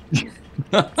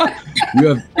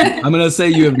 I'm gonna say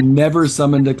you have never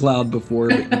summoned a cloud before,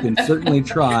 but you can certainly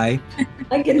try.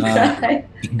 I can try.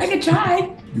 I can try.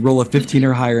 Roll a 15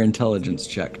 or higher intelligence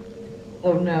check.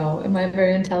 Oh no, am I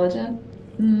very intelligent?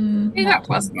 You got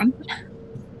 +1.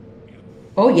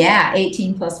 Oh yeah,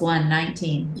 18 + 1,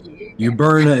 19. You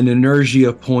burn an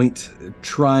inertia point,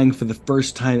 trying for the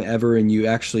first time ever, and you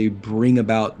actually bring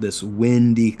about this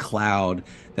windy cloud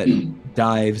that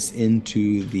dives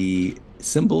into the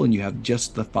symbol, and you have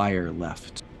just the fire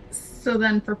left. So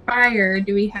then for fire,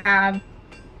 do we have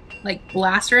like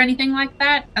blast or anything like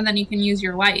that? And then you can use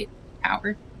your light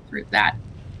power through that.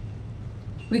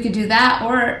 We could do that,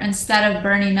 or instead of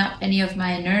burning up any of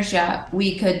my inertia,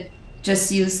 we could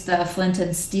just use the flint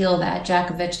and steel that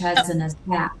Djokovic has in his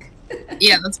pack.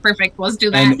 Yeah, that's perfect. Let's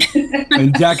do that.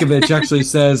 And Djokovic actually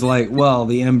says, like, well,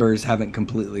 the embers haven't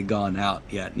completely gone out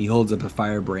yet. And he holds up a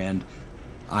firebrand.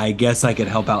 I guess I could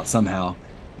help out somehow.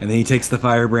 And then he takes the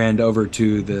firebrand over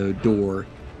to the door.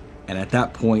 And at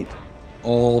that point,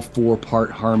 all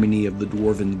 4-part harmony of the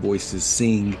dwarven voices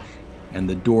sing, and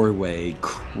the doorway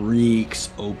creaks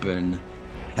open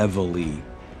heavily.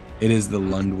 It is the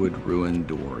Lundwood ruin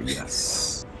door,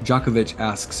 yes. Djokovic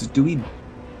asks,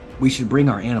 we should bring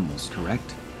our animals,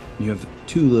 correct? You have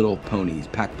 2 little ponies,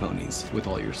 pack ponies, with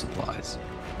all your supplies.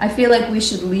 I feel like we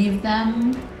should leave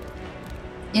them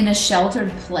in a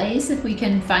sheltered place if we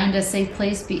can find a safe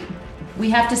place. We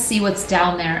have to see what's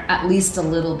down there at least a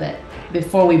little bit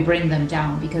before we bring them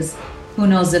down, because who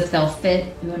knows if they'll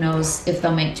fit, who knows if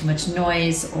they'll make too much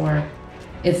noise, or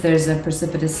if there's a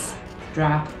precipitous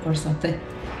drop or something.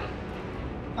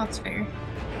 That's fair.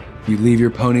 You leave your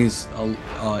ponies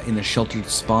in a sheltered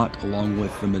spot along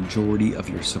with the majority of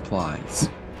your supplies.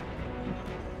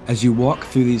 As you walk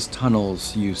through these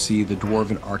tunnels, you see the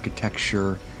dwarven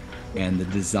architecture and the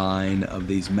design of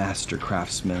these master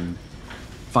craftsmen.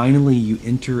 Finally, you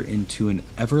enter into an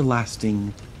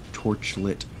everlasting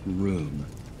torchlit room.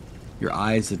 Your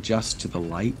eyes adjust to the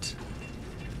light,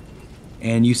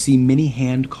 and you see many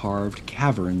hand-carved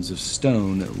caverns of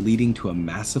stone leading to a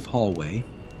massive hallway.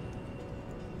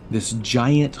 This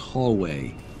giant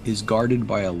hallway is guarded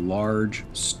by a large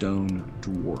stone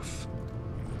dwarf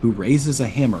who raises a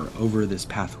hammer over this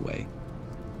pathway.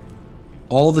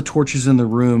 All the torches in the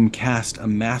room cast a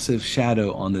massive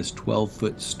shadow on this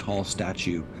 12-foot tall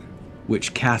statue,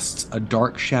 which casts a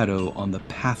dark shadow on the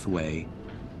pathway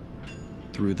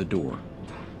through the door.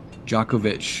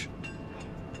 Djokovic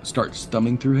starts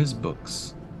thumbing through his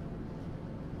books.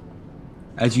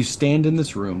 As you stand in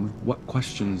this room, what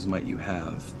questions might you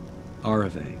have?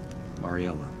 Arve,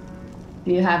 Mariella.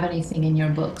 Do you have anything in your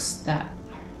books that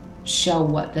show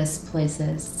what this place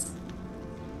is?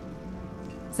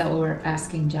 Is that what we're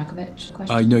asking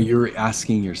Djokovic? No, you're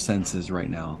asking your senses right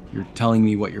now. You're telling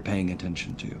me what you're paying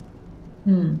attention to.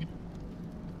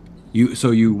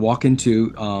 You walk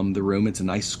into the room. It's a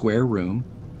nice square room.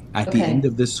 At the end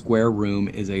of this square room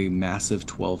is a massive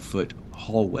 12-foot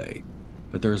hallway,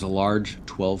 but there's a large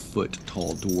 12-foot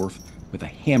tall dwarf with a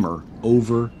hammer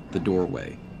over the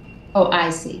doorway. Oh, I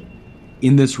see.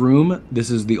 In this room,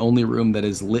 this is the only room that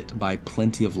is lit by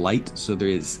plenty of light, so there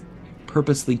is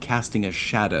purposely casting a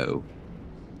shadow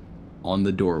on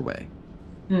the doorway.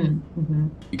 Mm-hmm.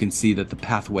 You can see that the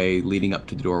pathway leading up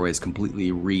to the doorway is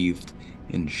completely wreathed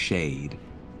in shade,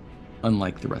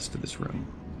 unlike the rest of this room.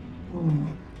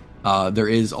 There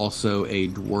is also a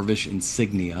dwarvish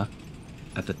insignia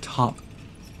at the top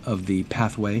of the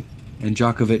pathway, and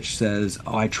Djokovic says,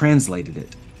 "Oh, I translated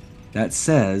it. That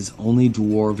says only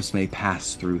dwarves may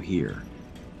pass through here."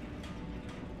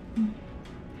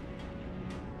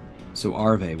 So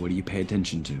Arve, what do you pay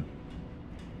attention to?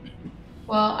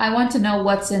 Well, I want to know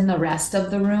what's in the rest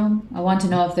of the room. I want to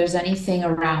know if there's anything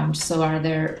around. So are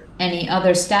there any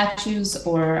other statues,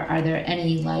 or are there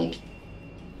any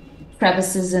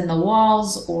crevices in the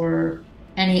walls, or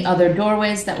any other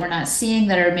doorways that we're not seeing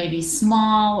that are maybe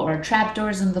small, or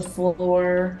trapdoors in the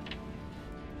floor?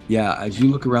 Yeah, as you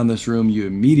look around this room, you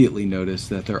immediately notice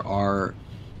that there are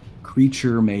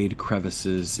creature-made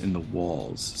crevices in the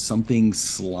walls. Something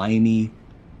slimy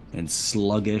and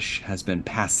sluggish has been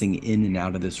passing in and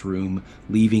out of this room,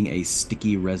 leaving a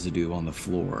sticky residue on the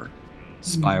floor,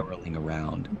 spiraling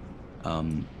around.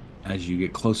 As you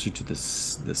get closer to the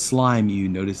slime, you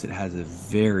notice it has a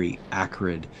very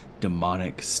acrid,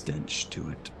 demonic stench to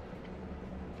it.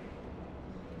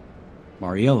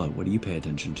 Mariella, what do you pay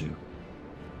attention to?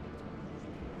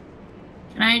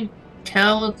 Can I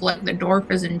tell if the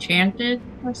dwarf is enchanted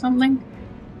or something?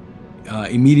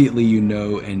 Immediately you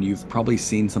know, and you've probably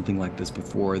seen something like this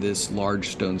before, this large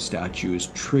stone statue is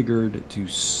triggered to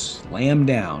slam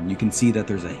down. You can see that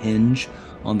there's a hinge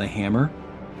on the hammer.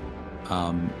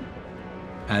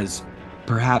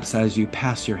 As you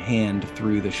pass your hand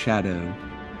through the shadow,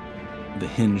 the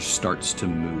hinge starts to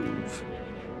move.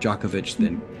 Djokovic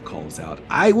then calls out,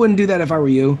 "I wouldn't do that if I were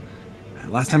you.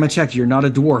 Last time I checked, you're not a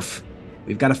dwarf.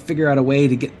 We've got to figure out a way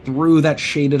to get through that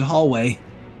shaded hallway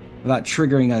without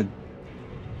triggering a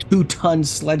 2-ton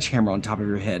sledgehammer on top of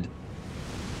your head."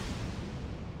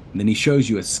 And then he shows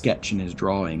you a sketch in his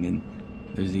drawing, and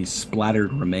there's these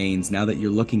splattered remains. Now that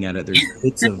you're looking at it, there's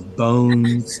bits of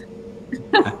bones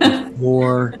at the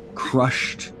floor,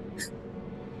 crushed,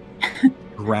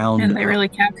 ground. And they really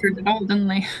captured it all, didn't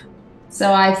they?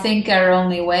 So I think our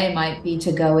only way might be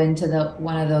to go into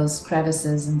one of those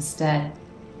crevices instead.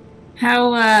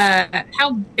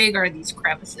 How big are these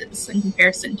crevices in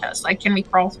comparison to us? Can we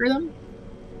crawl through them?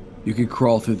 You could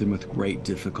crawl through them with great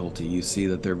difficulty. You see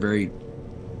that they're pretty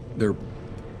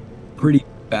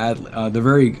bad. They're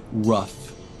very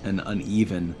rough and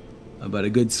uneven, but a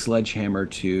good sledgehammer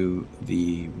to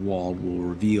the wall will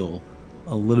reveal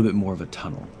a little bit more of a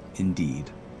tunnel. Indeed,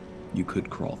 you could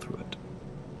crawl through it.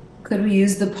 Could we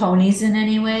use the ponies in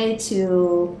any way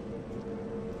to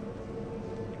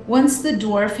Once the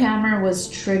dwarf hammer was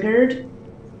triggered,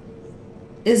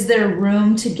 is there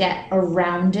room to get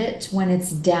around it when it's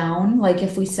down? Like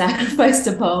if we sacrificed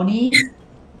a pony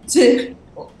to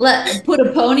put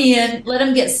a pony in, let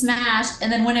him get smashed,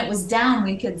 and then when it was down,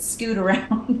 we could scoot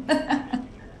around.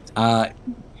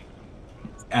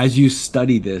 As you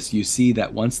study this, you see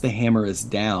that once the hammer is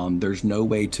down, there's no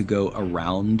way to go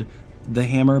around the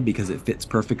hammer because it fits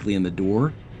perfectly in the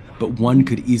door. But one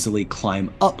could easily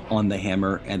climb up on the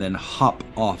hammer and then hop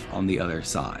off on the other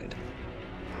side.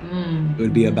 It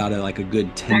would be about a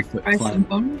good 10-foot climb.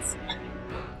 Bones?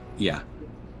 Yeah.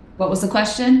 What was the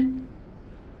question?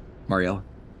 Mariella?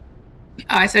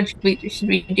 I said, should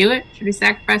we do it? Should we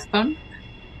sacrifice bone?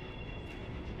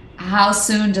 How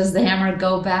soon does the hammer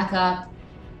go back up?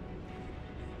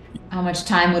 How much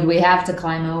time would we have to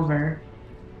climb over?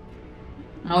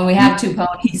 Oh, we have 2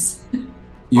 ponies.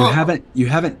 You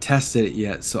haven't tested it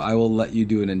yet, so I will let you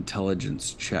do an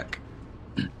intelligence check.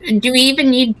 Do we even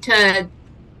need to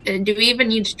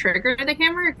trigger the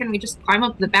hammer, or can we just climb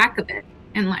up the back of it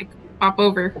and pop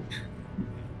over?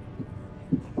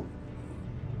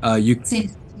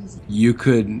 You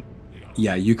could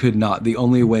not. The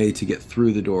only way to get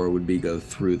through the door would be go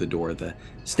through the door. The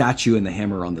statue and the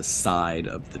hammer are on the side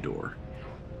of the door.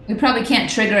 We probably can't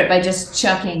trigger it by just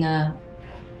chucking a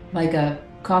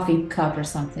coffee cup or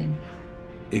something.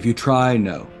 If you try,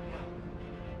 no.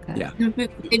 Okay. Yeah.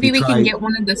 Maybe we can get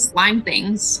one of the slime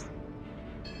things.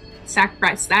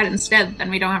 Sacrifice that instead,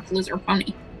 then we don't have to lose our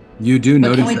pony. You do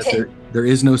notice that there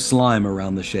is no slime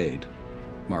around the shade,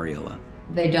 Mariella.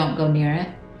 They don't go near it.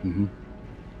 Mm-hmm.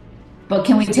 But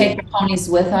can we take the ponies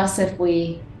with us if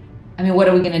we... I mean, what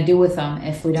are we going to do with them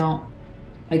if we don't...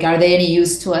 are they any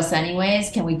use to us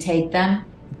anyways? Can we take them?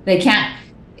 They can't...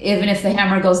 Even if the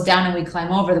hammer goes down and we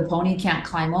climb over, the pony can't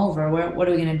climb over. What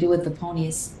are we going to do with the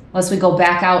ponies? Unless we go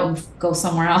back out and go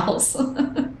somewhere else.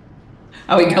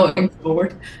 Are we going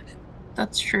forward?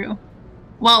 That's true.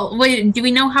 Well, wait, do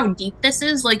we know how deep this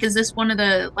is? Is this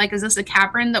is this a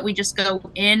cavern that we just go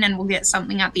in and we'll get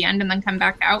something at the end and then come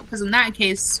back out? Because in that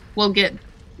case, we'll get,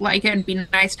 it'd be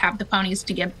nice to have the ponies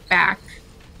to get back.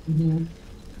 Mm-hmm.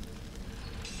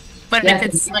 But if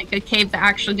it's a cave that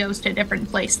actually goes to a different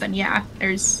place, then yeah,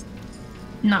 there's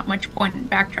not much point in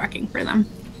backtracking for them.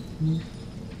 Mm-hmm.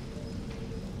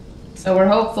 So we're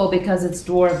hopeful because it's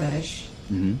dwarvish.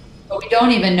 Mm-hmm. But we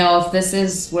don't even know if this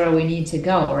is where we need to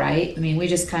go, right? I mean, we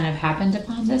just kind of happened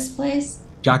upon this place.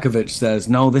 Djokovic says,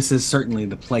 no, this is certainly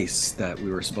the place that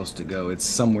we were supposed to go. It's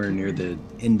somewhere near the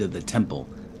end of the temple.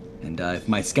 And if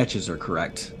my sketches are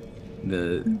correct,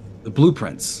 the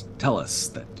blueprints tell us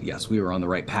that, yes, we were on the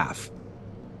right path.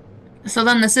 So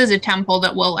then this is a temple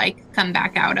that we'll, come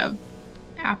back out of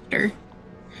after.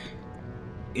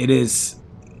 It is...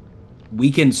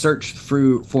 We can search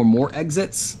for more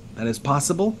exits. That is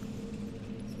possible.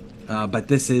 But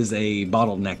this is a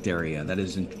bottlenecked area. That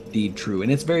is indeed true.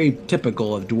 And it's very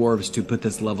typical of dwarves to put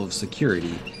this level of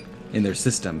security in their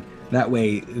system. That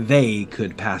way they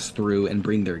could pass through and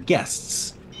bring their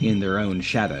guests in their own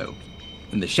shadow.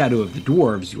 In the shadow of the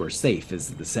dwarves, you are safe, as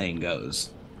the saying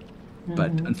goes. Mm-hmm.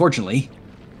 But unfortunately,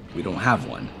 we don't have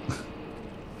one.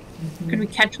 Could we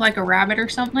catch a rabbit or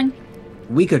something?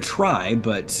 We could try,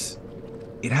 but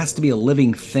it has to be a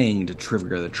living thing to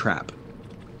trigger the trap.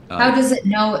 How does it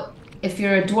know if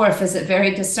you're a dwarf? Is it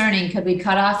very discerning? Could we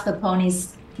cut off the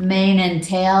pony's mane and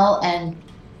tail and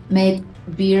make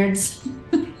beards?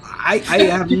 I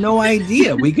have no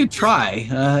idea. We could try.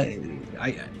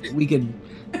 We could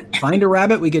find a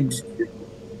rabbit. We could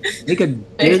make a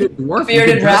bearded dwarf.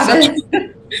 Bearded rabbit.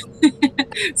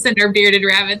 Send our bearded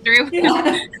rabbit through.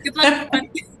 Yeah. Good luck.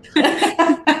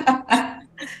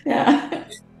 Yeah.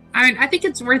 I think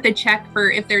it's worth a check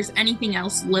for if there's anything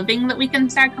else living that we can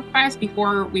sacrifice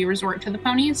before we resort to the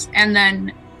ponies. And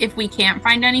then if we can't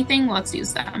find anything, let's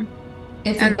use them.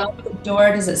 If we go to the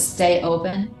door, does it stay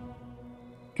open?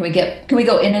 Can we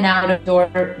go in and out of the door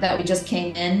that we just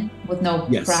came in with no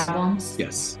problems?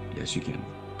 Yes, you can.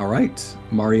 All right,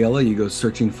 Mariella, you go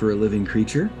searching for a living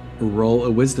creature. Roll a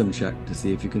wisdom check to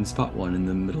see if you can spot one in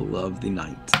the middle of the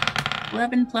night.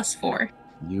 11 plus 4.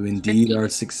 You indeed 50. Are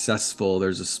successful.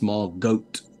 There's a small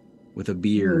goat with a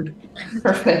beard.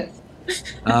 Perfect.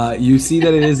 You see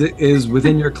that it is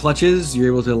within your clutches. You're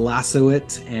able to lasso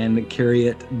it and carry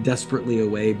it desperately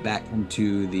away back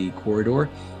into the corridor.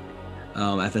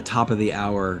 At the top of the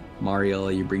hour,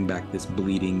 Mariella, you bring back this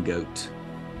bleeding goat.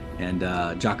 And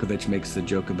Djokovic makes a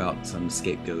joke about some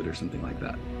scapegoat or something like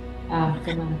that. Oh,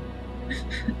 come on.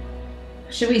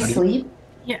 Should we sleep?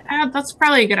 Yeah, that's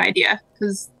probably a good idea,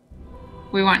 because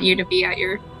we want you to be at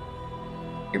your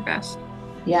best.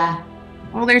 Yeah.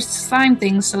 Well, there's slime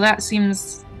things, so that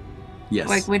seems Yes.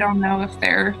 like we don't know if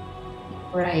they're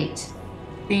Right.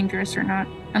 dangerous or not,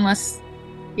 unless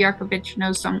Yakovich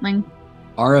knows something.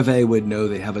 Arave would know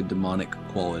they have a demonic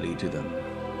quality to them.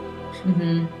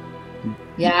 Mm-hmm.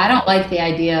 Yeah, I don't like the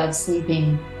idea of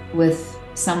sleeping with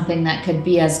something that could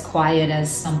be as quiet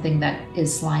as something that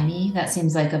is slimy. That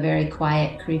seems like a very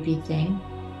quiet, creepy thing.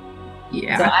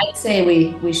 Yeah. So I'd say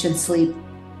we should sleep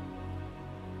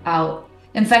out.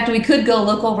 In fact, we could go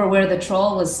look over where the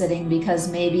troll was sitting, because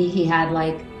maybe he had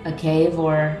like a cave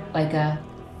or like a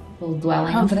little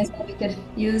dwelling over there that we could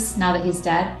use now that he's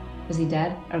dead. Was he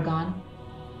dead or gone?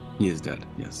 He is dead,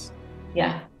 yes.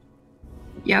 Yeah.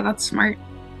 Yeah, that's smart.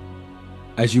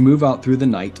 As you move out through the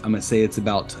night, I'm going to say it's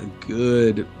about a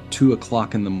good 2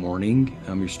 o'clock in the morning.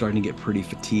 You're starting to get pretty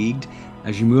fatigued.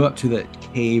 As you move up to that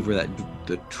cave where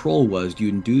the troll was, you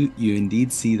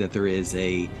indeed see that there is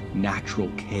a natural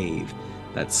cave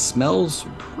that smells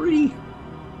pretty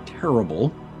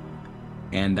terrible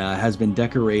and has been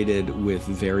decorated with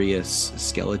various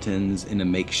skeletons in a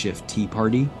makeshift tea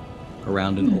party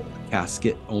around an old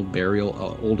casket, old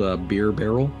beer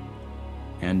barrel.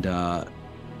 And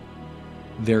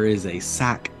there is a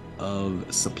sack of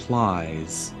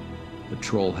supplies the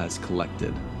troll has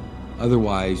collected.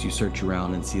 Otherwise, you search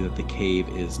around and see that the cave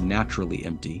is naturally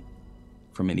empty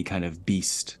from any kind of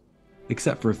beast,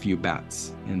 except for a few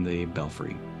bats in the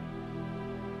belfry.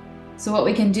 So what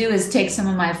we can do is take some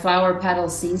of my flower petal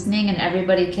seasoning and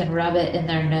everybody can rub it in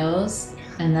their nose,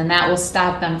 and then that will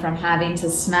stop them from having to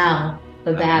smell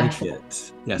the bad. I like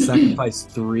it. Yeah, sacrifice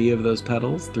 3 of those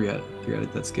petals. 3 out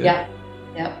of that's good. Yep.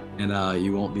 And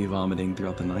you won't be vomiting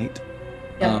throughout the night.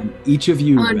 Yep. Each of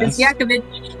you Does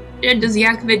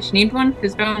Yakovich need one?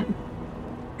 Because don't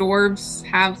dwarves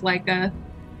have like a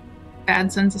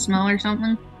bad sense of smell or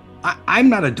something? I'm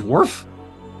not a dwarf.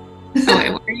 Oh,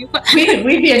 wait, what are you?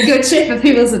 We'd be in good shape if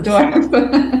he was a dwarf.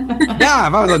 Yeah,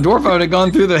 if I was a dwarf, I would have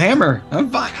gone through the hammer. I'm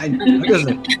fine. I'm just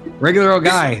a regular old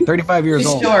guy, 35 years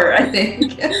old. Short, I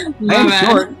think. I am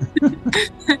short.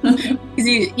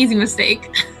 Easy mistake.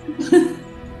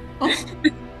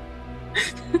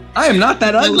 I am not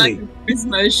that ugly. Like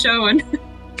charisma is showing.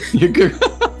 You're good.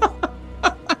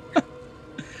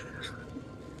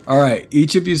 All right,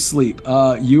 each of you sleep.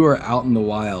 You are out in the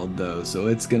wild, though, so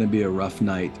it's going to be a rough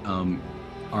night.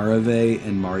 Arave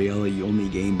and Mariella, you only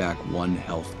gain back 1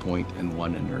 health point and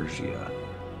 1 inertia,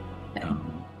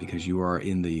 because you are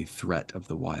in the threat of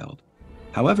the wild.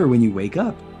 However, when you wake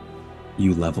up,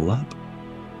 you level up.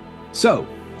 So,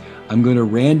 I'm going to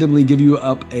randomly give you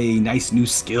up a nice new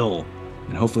skill,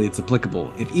 and hopefully it's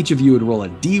applicable. If each of you would roll a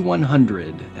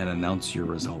D100 and announce your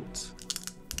results.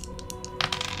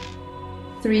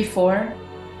 34.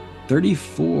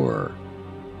 34.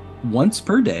 Once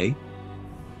per day,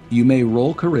 you may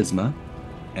roll charisma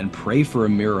and pray for a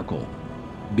miracle.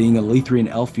 Being a Lethrian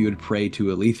elf, you would pray to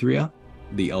Elethria,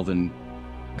 the elven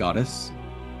goddess.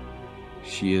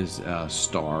 She is a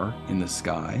star in the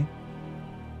sky.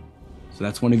 So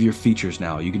that's one of your features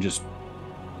now. You can just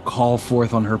call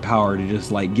forth on her power to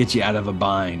just like get you out of a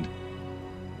bind.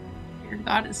 Your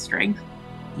god is strength.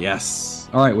 Yes.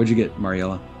 All right, what'd you get,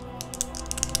 Mariella?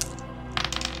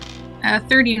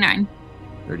 39.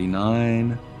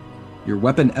 39. Your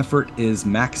weapon effort is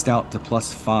maxed out to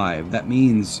 +5. That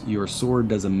means your sword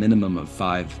does a minimum of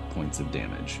 5 points of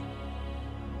damage.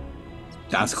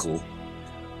 That's cool.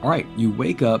 All right, you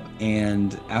wake up,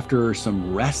 and after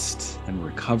some rest and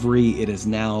recovery, it is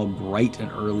now bright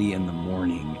and early in the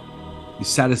morning. You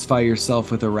satisfy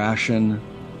yourself with a ration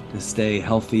to stay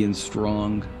healthy and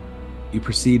strong. You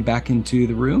proceed back into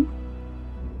the room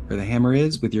where the hammer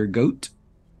is with your goat.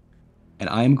 And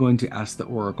I'm going to ask the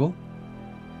Oracle,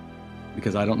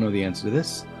 because I don't know the answer to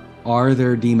this. Are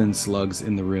there demon slugs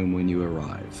in the room when you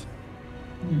arrive?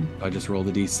 I just roll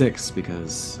the D6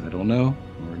 because I don't know.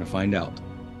 We're going to find out.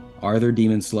 Are there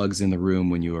demon slugs in the room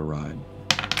when you arrive?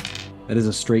 That is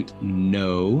a straight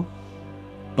no,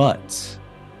 but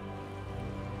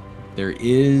there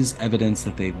is evidence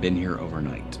that they've been here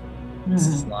overnight.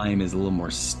 Slime is a little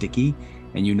more sticky,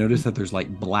 and you notice that there's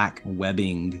like black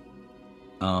webbing,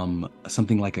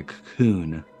 something like a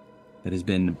cocoon that has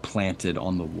been planted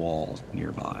on the wall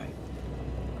nearby.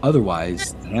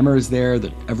 Otherwise, the hammer is there,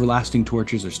 the everlasting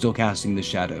torches are still casting the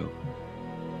shadow.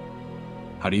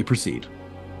 How do you proceed?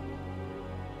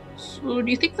 So, do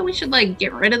you think that we should, like,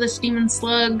 get rid of this demon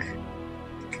slug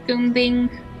cocoon thing?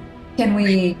 Can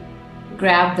we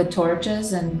grab the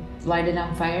torches and light it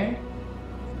on fire?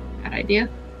 Bad idea.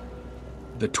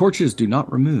 The torches do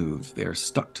not remove. They are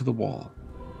stuck to the wall.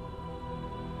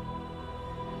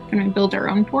 Can we build our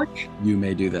own torch? You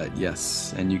may do that,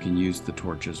 yes. And you can use the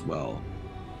torch as well.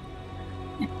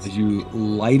 As you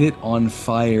light it on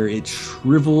fire, it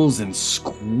shrivels and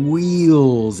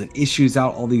squeals and issues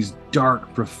out all these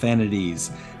dark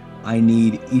profanities. I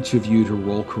need each of you to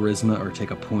roll charisma or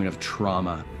take a point of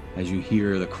trauma as you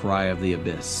hear the cry of the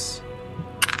abyss.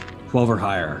 12 or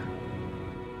higher.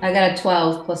 I got a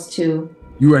 12 plus 2.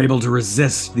 You are able to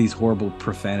resist these horrible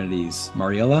profanities.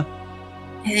 Mariella?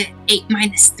 8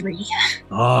 minus 3.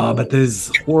 But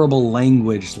this horrible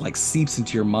language like seeps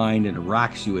into your mind and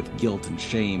racks you with guilt and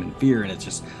shame and fear, and it's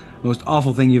just the most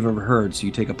awful thing you've ever heard, so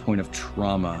you take a point of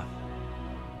trauma.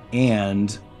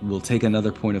 And we'll take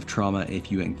another point of trauma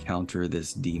if you encounter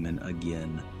this demon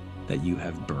again that you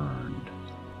have burned.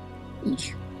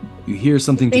 You hear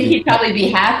something. I think he'd probably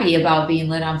be happy about being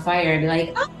lit on fire and be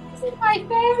like, oh, this is my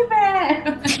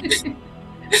favorite.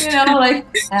 You know, like,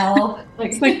 help.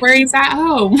 It's like where he's at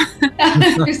home.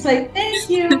 Just like, thank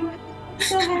you. I'm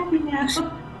so happy now.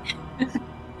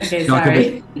 Okay,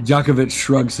 sorry. Djokovic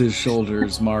shrugs his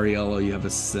shoulders. Mariella, you have a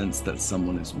sense that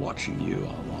someone is watching you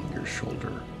along your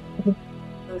shoulder.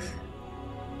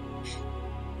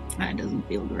 That doesn't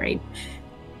feel great.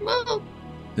 Well,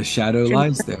 the shadow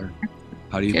lies there.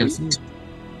 How do you proceed?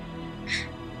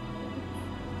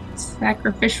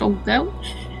 Sacrificial goat.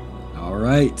 All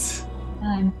right.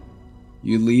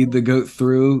 You lead the goat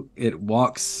through. It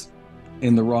walks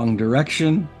in the wrong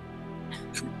direction.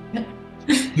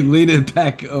 You lead it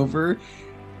back over,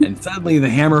 and suddenly the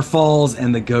hammer falls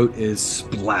and the goat is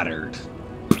splattered.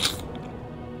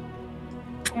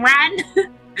 Run!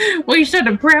 We should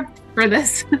have prepped for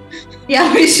this.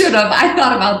 Yeah, we should have. I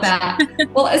thought about that.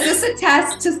 Well, is this a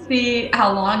test to see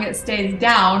how long it stays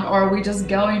down, or are we just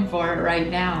going for it right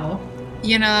now?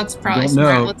 You know, that's probably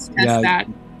smart. Let's test that.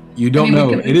 You don't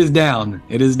know. It is down.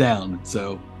 It is down.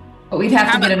 So. But we'd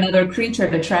have to get another creature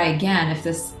to try again if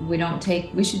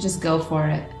we should just go for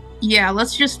it. Yeah,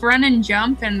 let's just run and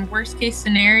jump, and worst case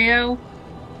scenario,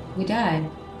 we die.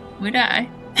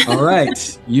 All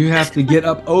right. You have to get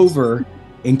up over,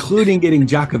 including getting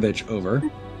Djokovic over.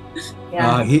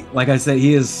 Yeah. Like I said,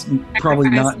 he is probably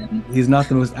he's not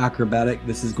the most acrobatic.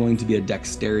 This is going to be a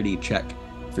dexterity check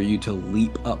for you to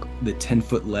leap up the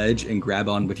 10-foot ledge and grab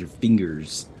on with your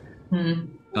fingers.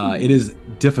 It is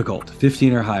difficult.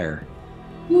 15 or higher.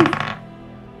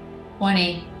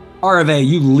 20. Arve,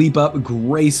 you leap up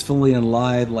gracefully and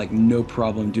lithe like no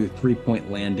problem. Do a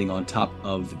 3-point landing on top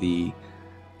of the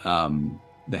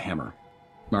hammer.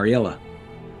 Mariella.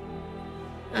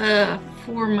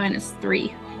 4 minus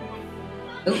 3.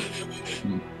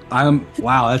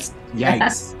 Wow, that's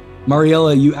yikes.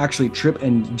 Mariella, you actually trip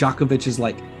and Djokovic is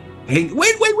like, hey,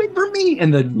 wait for me,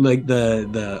 and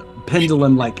the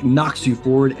pendulum like knocks you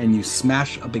forward and you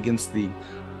smash up against the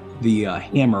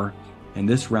hammer, and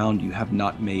this round you have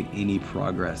not made any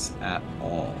progress at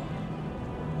all.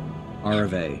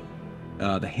 Arve,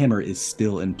 the hammer is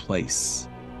still in place.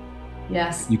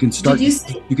 Yes. You can start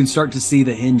to see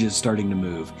the hinges starting to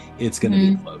move. It's going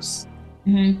to be close.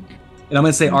 And I'm going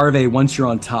to say, Arve, once you're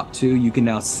on top too, you can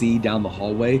now see down the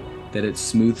hallway that it's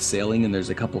smooth sailing and there's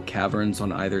a couple caverns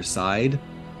on either side.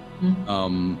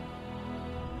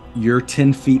 You're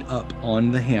 10 feet up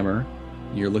on the hammer.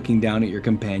 You're looking down at your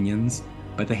companions,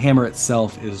 but the hammer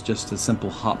itself is just a simple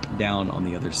hop down on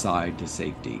the other side to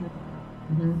safety.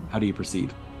 How do you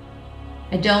proceed?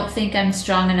 I don't think I'm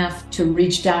strong enough to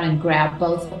reach down and grab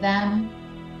both of them.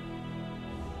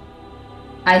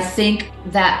 I think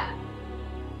I'm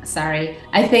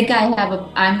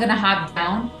gonna hop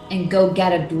down and go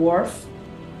get a dwarf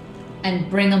and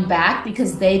bring them back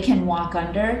because they can walk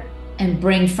under and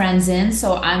bring friends in.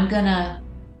 So I'm gonna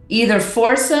either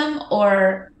force him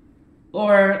or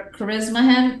charisma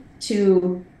him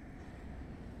to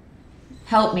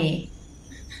help me.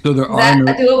 So there Is that a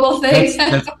doable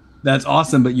thing? That's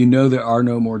awesome, but you know there are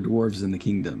no more dwarves in the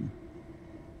kingdom.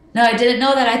 No, I didn't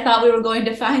know that. I thought we were going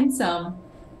to find some.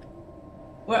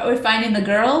 We're finding the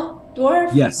girl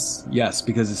dwarf? Yes,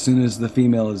 because as soon as the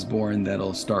female is born,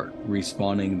 that'll start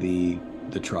respawning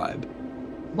the tribe.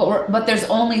 But there's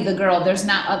only the girl. There's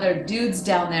not other dudes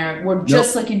down there. We're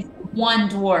just looking for one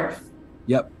dwarf.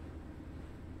 Yep.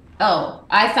 Oh,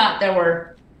 I thought there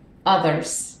were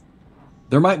others.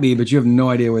 There might be, but you have no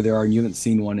idea where they are, and you haven't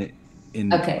seen one in.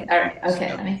 Okay, all right.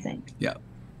 Okay, let me think. Yeah.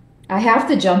 I have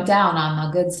to jump down on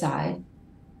the good side.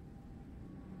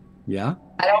 Yeah?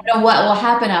 I don't know what will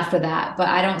happen after that, but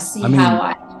I don't see how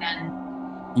I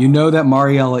can. You know that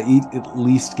Mariella at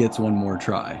least gets one more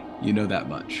try. You know that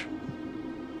much.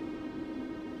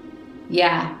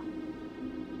 Yeah.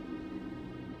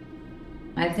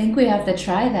 I think we have to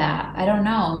try that. I don't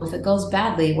know. If it goes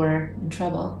badly, we're in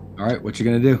trouble. All right, what you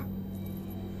gonna do?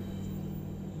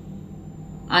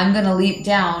 I'm gonna leap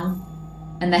down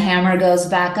and the hammer goes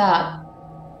back up.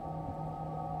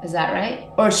 Is that right?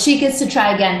 Or she gets to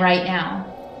try again right now?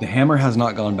 The hammer has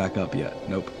not gone back up yet.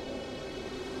 Nope.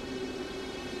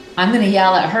 I'm going to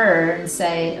yell at her and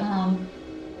say,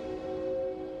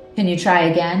 can you try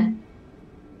again?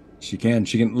 She can.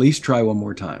 She can at least try one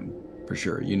more time, for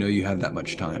sure. You know you have that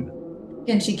much time.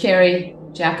 Can she carry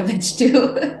Djokovic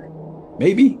too?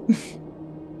 Maybe.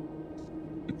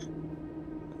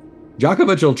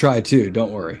 Djokovic will try too,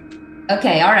 don't worry.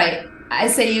 Okay, all right. I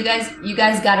say you guys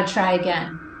got to try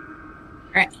again.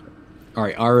 All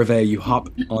right, Arave, you hop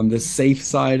on the safe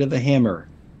side of the hammer.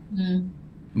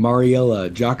 Mariella,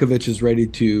 Djokovic is ready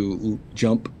to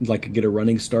jump, like get a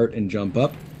running start and jump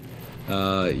up.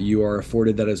 You are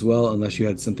afforded that as well, unless you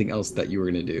had something else that you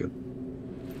were going to do.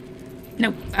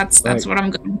 Nope, that's right. What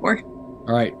I'm going for.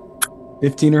 All right,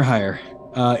 15 or higher.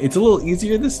 It's a little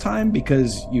easier this time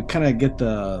because you kind of get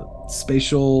the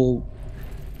spatial.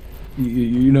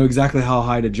 You know exactly how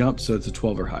high to jump, so it's a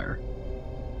 12 or higher.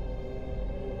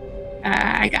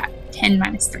 I got 10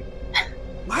 minus 3.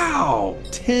 Wow,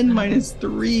 10 minus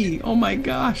 3. Oh my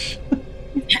gosh.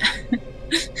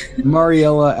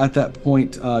 Mariella, at that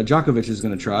point, Djokovic is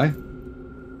going to try.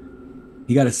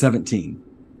 He got a 17.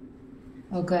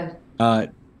 Oh, good. I'm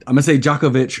going to say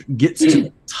Djokovic gets to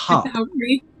the top.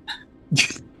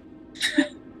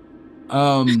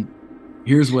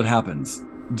 Here's what happens.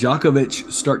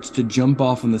 Djokovic starts to jump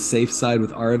off on the safe side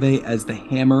with Arave as the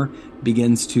hammer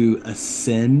begins to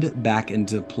ascend back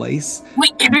into place.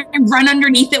 Wait, can I run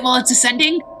underneath it while it's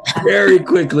ascending? Very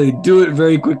quickly. Do it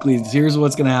very quickly. Here's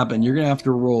what's going to happen. You're going to have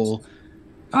to roll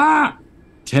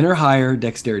 10 or higher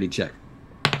dexterity check.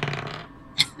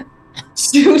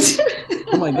 Shoot.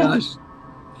 Oh my gosh.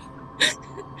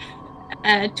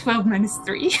 12 minus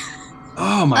 3.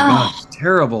 Oh my gosh.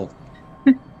 Terrible.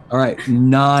 All right,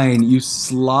 9. You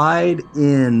slide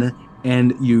in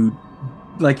and you're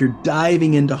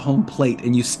diving into home plate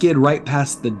and you skid right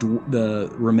past the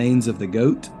remains of the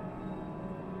goat.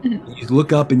 You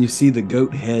look up and you see the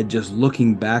goat head just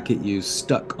looking back at you,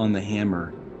 stuck on the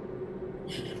hammer.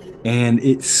 And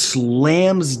it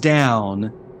slams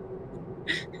down.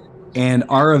 And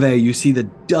Arave, you see the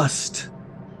dust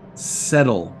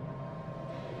settle.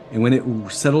 And when it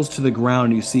settles to the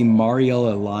ground, you see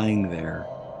Mariella lying there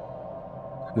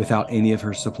without any of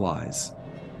her supplies,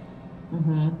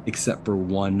 except for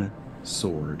one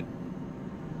sword.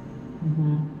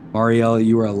 Mariella,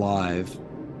 you are alive.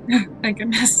 Thank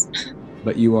goodness.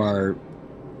 But you are,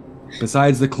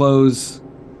 besides the clothes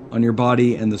on your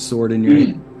body and the sword in your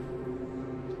hand,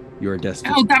 you are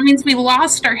destitute. Oh, that means we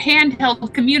lost our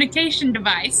handheld communication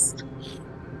device.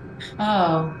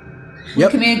 Oh. We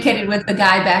communicated with the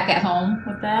guy back at home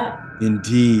with that?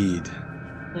 Indeed.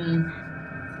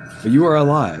 But you are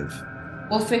alive.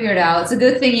 We'll figure it out. It's a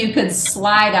good thing you could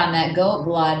slide on that goat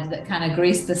blood that kind of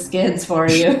greased the skids for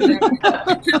you. Who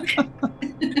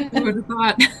would have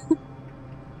thought?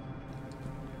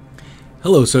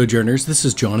 Hello, Sojourners. This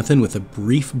is Jonathan with a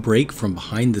brief break from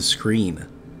behind the screen.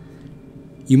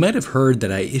 You might have heard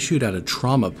that I issued out a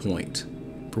trauma point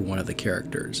for one of the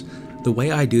characters. The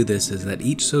way I do this is that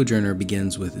each Sojourner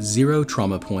begins with 0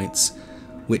 trauma points,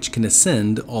 which can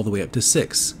ascend all the way up to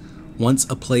 6. Once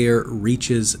a player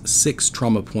reaches 6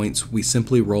 trauma points, we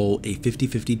simply roll a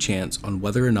 50-50 chance on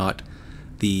whether or not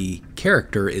the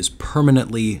character is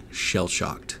permanently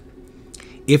shell-shocked.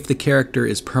 If the character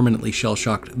is permanently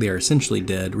shell-shocked, they are essentially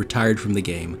dead, retired from the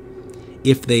game.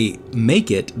 If they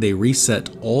make it, they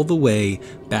reset all the way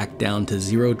back down to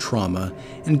 0 trauma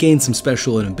and gain some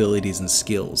special abilities and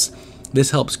skills. This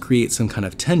helps create some kind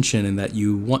of tension in that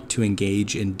you want to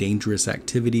engage in dangerous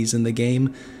activities in the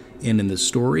game and in the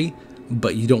story,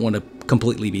 but you don't want to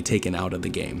completely be taken out of the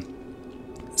game.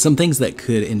 Some things that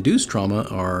could induce trauma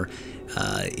are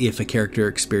if a character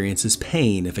experiences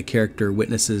pain, if a character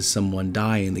witnesses someone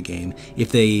die in the game,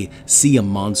 if they see a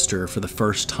monster for the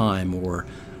first time or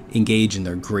engage in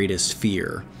their greatest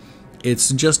fear. It's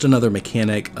just another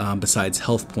mechanic besides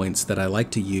health points that I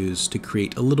like to use to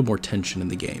create a little more tension in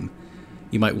the game.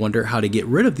 You might wonder how to get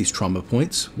rid of these trauma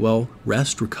points. Well,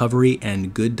 rest, recovery,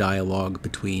 and good dialogue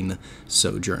between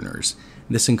Sojourners.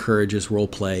 This encourages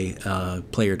roleplay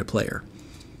player to player.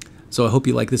 So I hope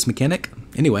you like this mechanic.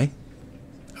 Anyway,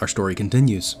 our story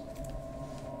continues.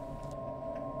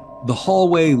 The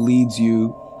hallway leads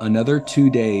you another 2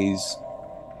 days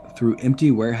through empty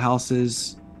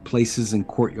warehouses, places, and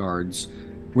courtyards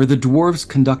where the dwarves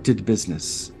conducted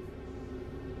business.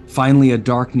 Finally, a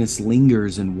darkness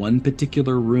lingers in one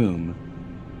particular room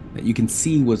that you can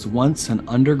see was once an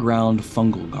underground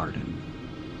fungal garden.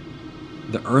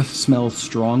 The earth smells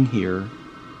strong here,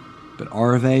 But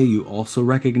Arve, you also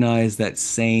recognize that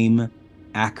same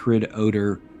acrid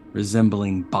odor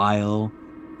resembling bile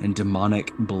and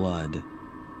demonic blood.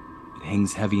 It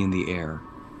hangs heavy in the air.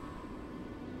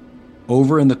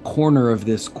 Over in the corner of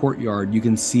this courtyard, you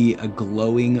can see a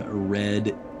glowing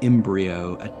red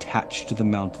embryo attached to the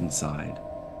mountainside.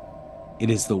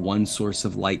 It is the one source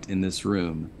of light in this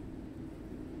room.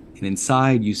 And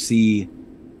inside you see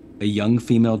a young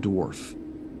female dwarf,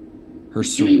 her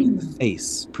serene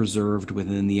face preserved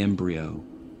within the embryo.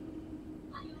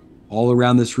 All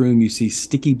around this room you see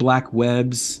sticky black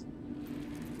webs,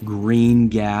 green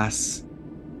gas,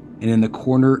 and in the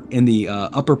corner, in the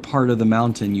upper part of the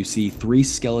mountain, you see 3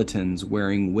 skeletons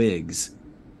wearing wigs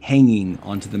hanging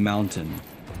onto the mountain,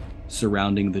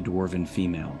 surrounding the dwarven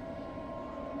female.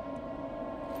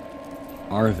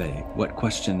 Arve, what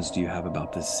questions do you have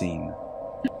about this scene?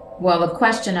 Well, the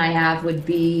question I have would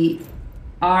be,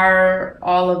 are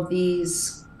all of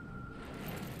these,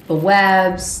 the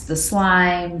webs, the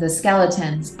slime, the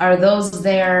skeletons, are those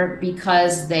there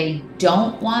because they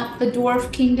don't want the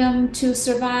dwarf kingdom to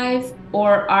survive?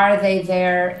 Or are they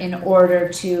there in order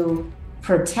to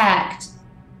protect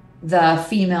the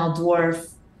female dwarf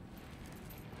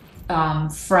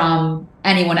from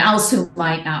anyone else who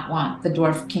might not want the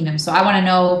dwarf kingdom? So I want to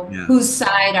know whose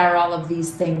side are all of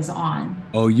these things on?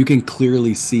 Oh, you can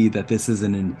clearly see that this is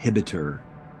an inhibitor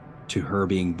to her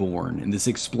being born, and this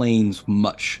explains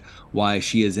much why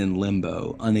she is in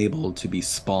limbo, unable to be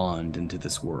spawned into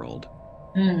this world.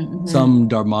 Mm-hmm. Some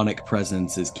demonic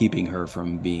presence is keeping her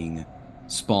from being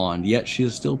spawned, yet she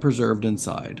is still preserved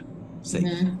inside, safe.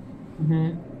 Mm-hmm.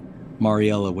 Mm-hmm.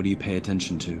 Mariella, what do you pay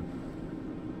attention to?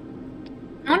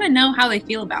 I want to know how they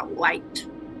feel about light.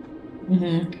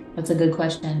 Mm-hmm. That's a good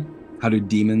question. How do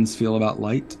demons feel about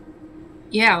light?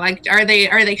 Yeah, like are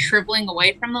they shriveling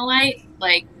away from the light?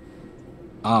 Like,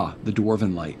 the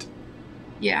dwarven light.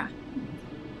 Yeah.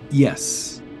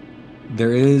 Yes.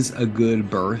 There is a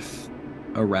good birth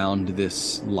around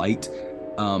this light.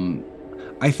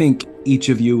 I think each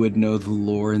of you would know the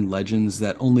lore and legends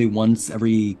that only once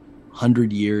every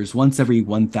 100 years, once every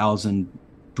 1,000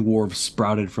 dwarves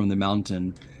sprouted from the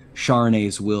mountain,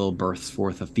 Charnay's will births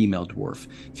forth a female dwarf.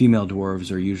 Female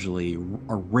dwarves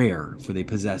are rare, for they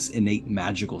possess innate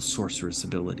magical sorceress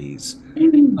abilities.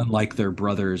 Unlike their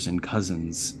brothers and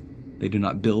cousins, they do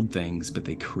not build things, but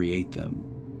they create them.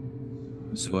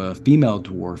 So a female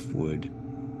dwarf would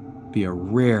be a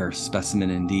rare specimen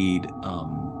indeed,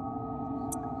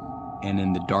 and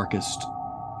in the darkest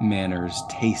manners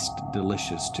taste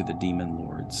delicious to the demon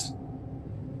lords.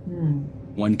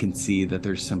 One can see that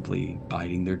they're simply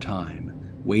biding their time,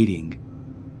 waiting.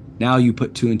 Now you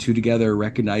put 2 and 2 together,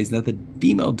 recognizing that the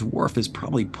female dwarf has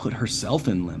probably put herself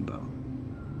in limbo.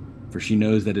 For she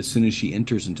knows that as soon as she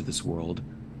enters into this world,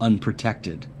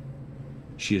 unprotected,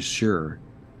 she is sure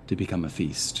to become a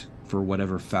feast for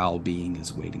whatever foul being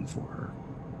is waiting for her.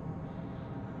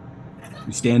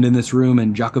 You stand in this room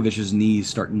and Djokovic's knees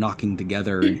start knocking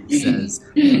together, and he says,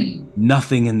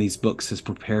 "Nothing in these books has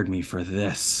prepared me for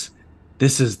this.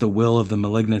 This is the will of the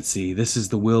malignancy. This is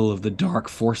the will of the dark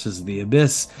forces of the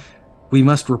abyss. We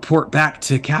must report back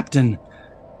to Captain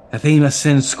that they must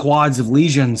send squads of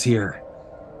legions here.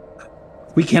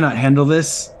 We cannot handle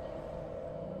this."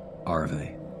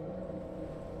 Arve.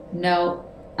 No,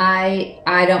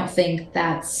 I don't think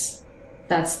that's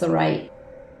the right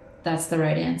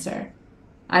answer.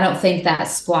 I don't think that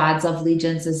squads of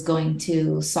legions is going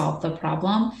to solve the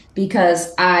problem,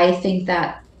 because I think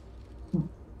that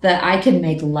I can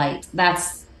make light.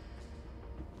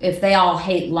 If they all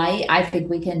hate light, I think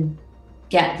we can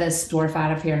get this dwarf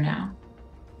out of here now.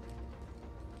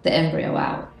 The embryo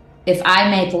out. If I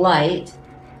make light,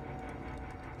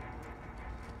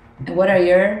 and what are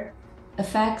your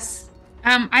effects?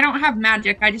 I don't have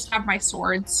magic. I just have my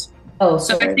swords. Oh,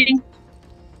 so I think,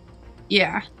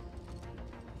 yeah.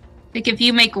 Like if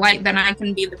you make light, then I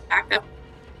can be the backup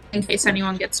in case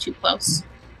anyone gets too close.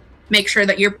 Make sure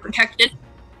that you're protected.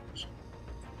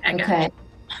 Okay.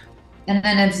 And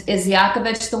then is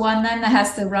Djokovic the one then that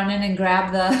has to run in and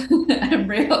grab the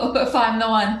embryo if I'm the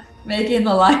one making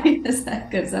the light? Is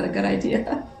that a good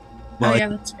idea? Well, yeah,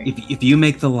 that's right. If you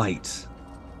make the light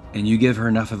and you give her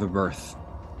enough of a birth,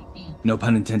 no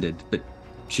pun intended, but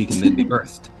she can then be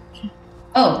birthed.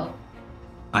 Oh.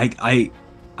 I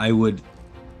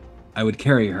would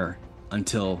carry her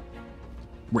until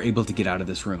we're able to get out of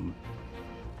this room.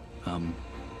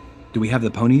 Do we have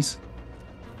the ponies?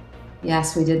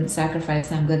 Yes, we didn't sacrifice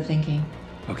them. Good thinking.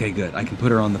 Okay, good. I can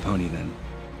put her on the pony then.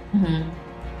 Mm-hmm.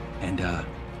 And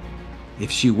if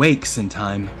she wakes in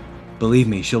time, believe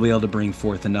me, she'll be able to bring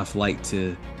forth enough light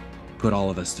to put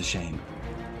all of us to shame.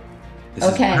 This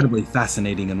is incredibly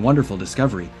fascinating and wonderful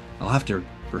discovery. I'll have to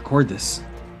record this,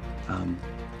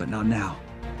 but not now.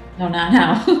 No, not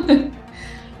now.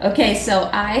 Okay, so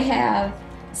I have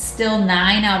still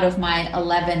 9 out of my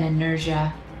 11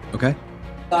 inertia. Okay.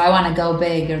 So I want to go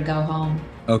big or go home.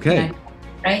 Okay.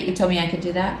 Right? You told me I could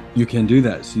do that? You can do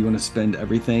that. So you want to spend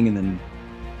everything and then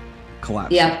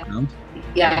collapse around?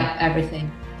 Yeah, everything.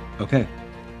 Okay.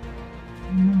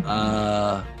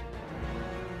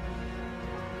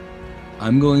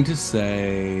 I'm going to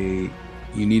say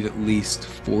you need at least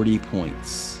 40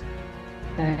 points.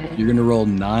 Okay. You're going to roll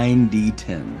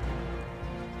 9d10.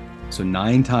 So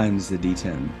 9 times the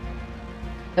d10.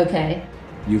 Okay.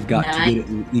 You've got to get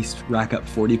at least rack up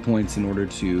 40 points in order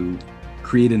to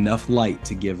create enough light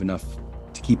to give enough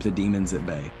to keep the demons at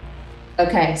bay.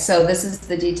 Okay, so this is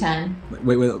the d10.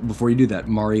 Wait, before you do that,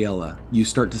 Mariella, you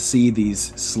start to see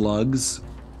these slugs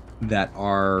that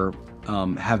are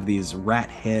have these rat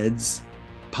heads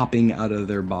popping out of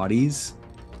their bodies,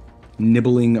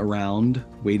 nibbling around,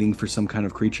 waiting for some kind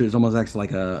of creature. It almost acts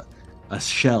like a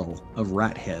shell of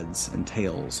rat heads and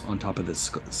tails on top of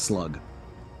this slug.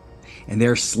 And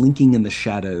they're slinking in the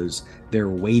shadows. They're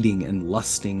waiting and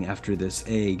lusting after this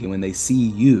egg. And when they see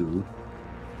you,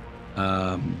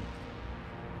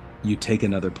 you take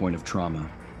another point of trauma,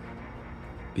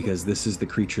 because this is the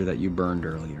creature that you burned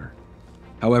earlier.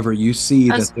 However, you see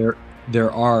that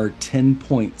there are 10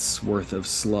 points worth of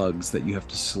slugs that you have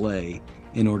to slay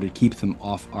in order to keep them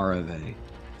off Arave.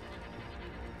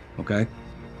 Okay?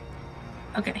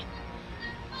 Okay.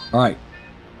 All right.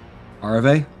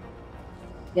 Arave?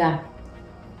 Yeah.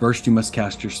 First, you must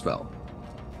cast your spell.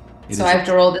 So I have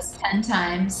to roll this 10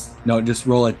 times? No, just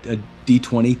roll a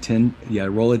d20, 10. Yeah,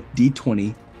 roll a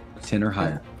d20, 10 or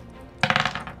higher.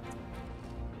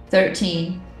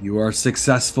 13. You are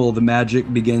successful. The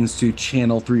magic begins to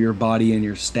channel through your body and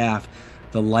your staff.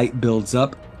 The light builds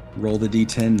up. Roll the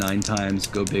d10 9 times.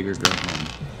 Go big or go home.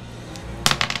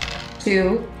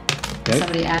 2. Okay.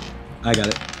 Somebody add. I got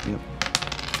it. Yep.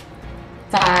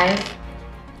 5,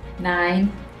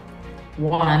 9,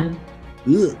 1,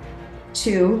 Ugh.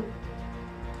 2,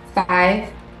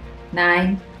 5,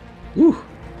 9. Woo.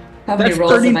 How many That's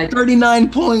rolls 39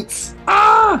 points.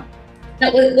 Ah!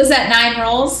 Was that 9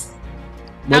 rolls?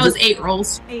 That was 8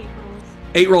 rolls.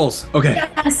 8 rolls. Okay.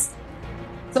 Yes.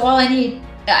 So all I need,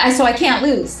 so I can't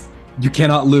lose. You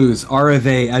cannot lose.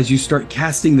 Arave, as you start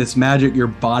casting this magic, your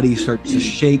body starts to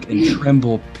shake and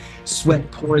tremble.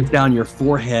 Sweat pours down your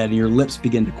forehead and your lips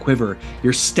begin to quiver.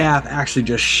 Your staff actually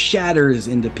just shatters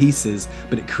into pieces,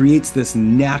 but it creates this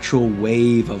natural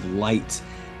wave of light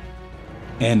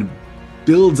and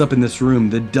builds up in this room.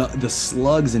 The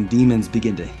slugs and demons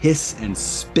begin to hiss and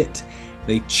spit.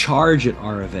 They charge at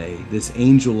Arave, this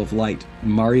angel of light.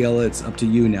 Mariella, it's up to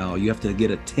you now. You have to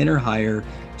get a 10 or higher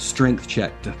strength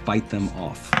check to fight them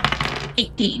off.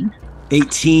 18.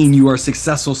 18, you are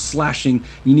successful slashing.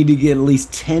 You need to get at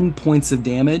least 10 points of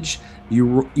damage.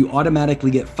 You automatically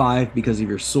get 5 because of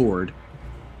your sword.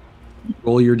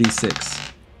 Roll your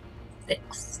d6.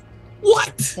 6.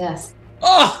 What? Yes.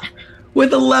 Oh!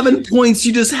 With 11 points,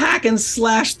 you just hack and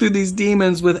slash through these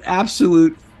demons with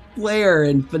absolute flair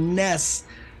and finesse.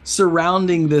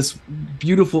 Surrounding this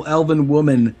beautiful elven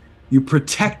woman, you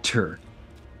protect her.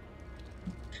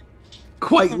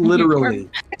 Quite literally.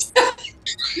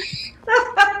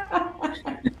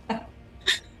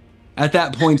 At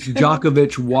that point,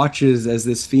 Djokovic watches as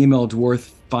this female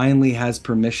dwarf finally has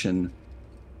permission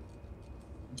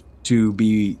to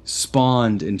be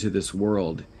spawned into this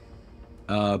world.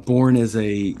 Born as a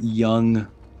young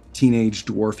teenage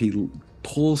dwarf, he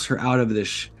pulls her out of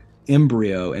this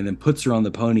embryo and then puts her on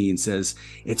the pony and says,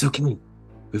 "It's okay,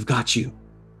 we've got you."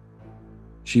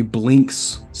 She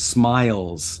blinks,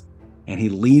 smiles, and he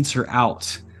leads her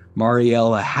out.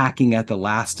 Mariella hacking at the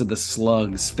last of the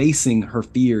slugs, facing her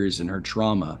fears and her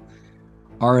trauma.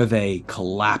 Arave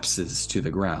collapses to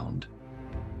the ground.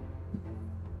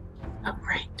 Oh,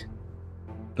 right.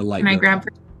 The light. Can I grab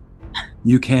her?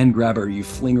 You can grab her. You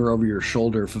fling her over your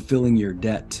shoulder, fulfilling your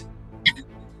debt.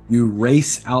 You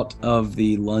race out of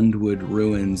the Lundwood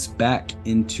ruins back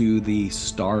into the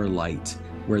starlight,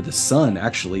 where the sun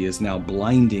actually is now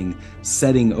blinding,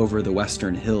 setting over the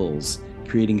western hills,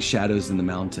 creating shadows in the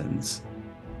mountains.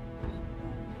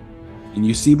 And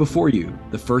you see before you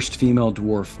the first female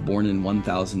dwarf born in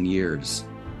 1,000 years,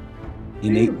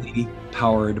 innately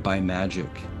powered by magic.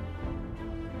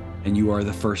 And you are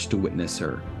the first to witness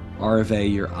her.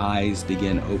 Arave, your eyes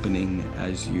begin opening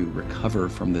as you recover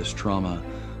from this trauma,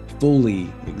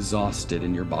 fully exhausted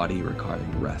and your body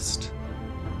requiring rest.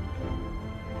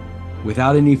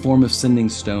 Without any form of sending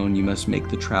stone, you must make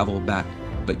the travel back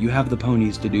but you have the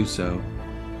ponies to do so,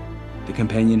 the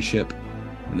companionship,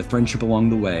 and the friendship along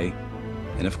the way,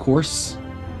 and of course,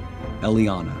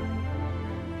 Eliana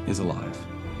is alive.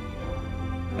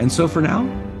 And so for now,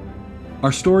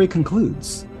 our story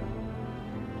concludes.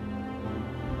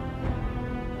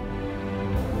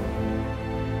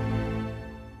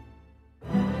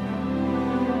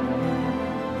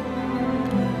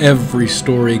 Every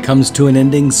story comes to an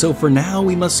ending, so for now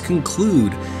we must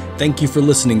conclude. Thank you for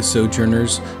listening,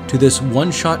 Sojourners, to this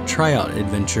one-shot tryout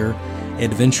adventure,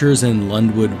 Adventures in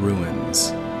Lundwood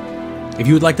Ruins. If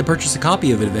you would like to purchase a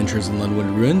copy of Adventures in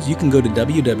Lundwood Ruins, you can go to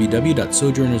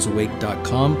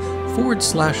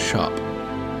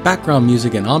www.sojournersawake.com/shop. Background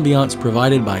music and ambiance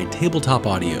provided by Tabletop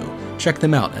Audio. Check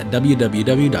them out at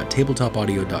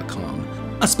www.tabletopaudio.com.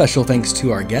 A special thanks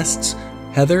to our guests,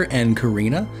 Heather and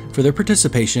Karina, for their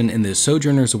participation in this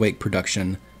Sojourners Awake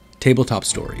production, Tabletop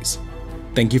Stories.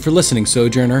 Thank you for listening,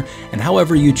 Sojourner, and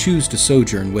however you choose to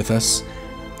sojourn with us,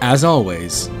 as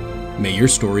always, may your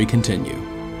story continue.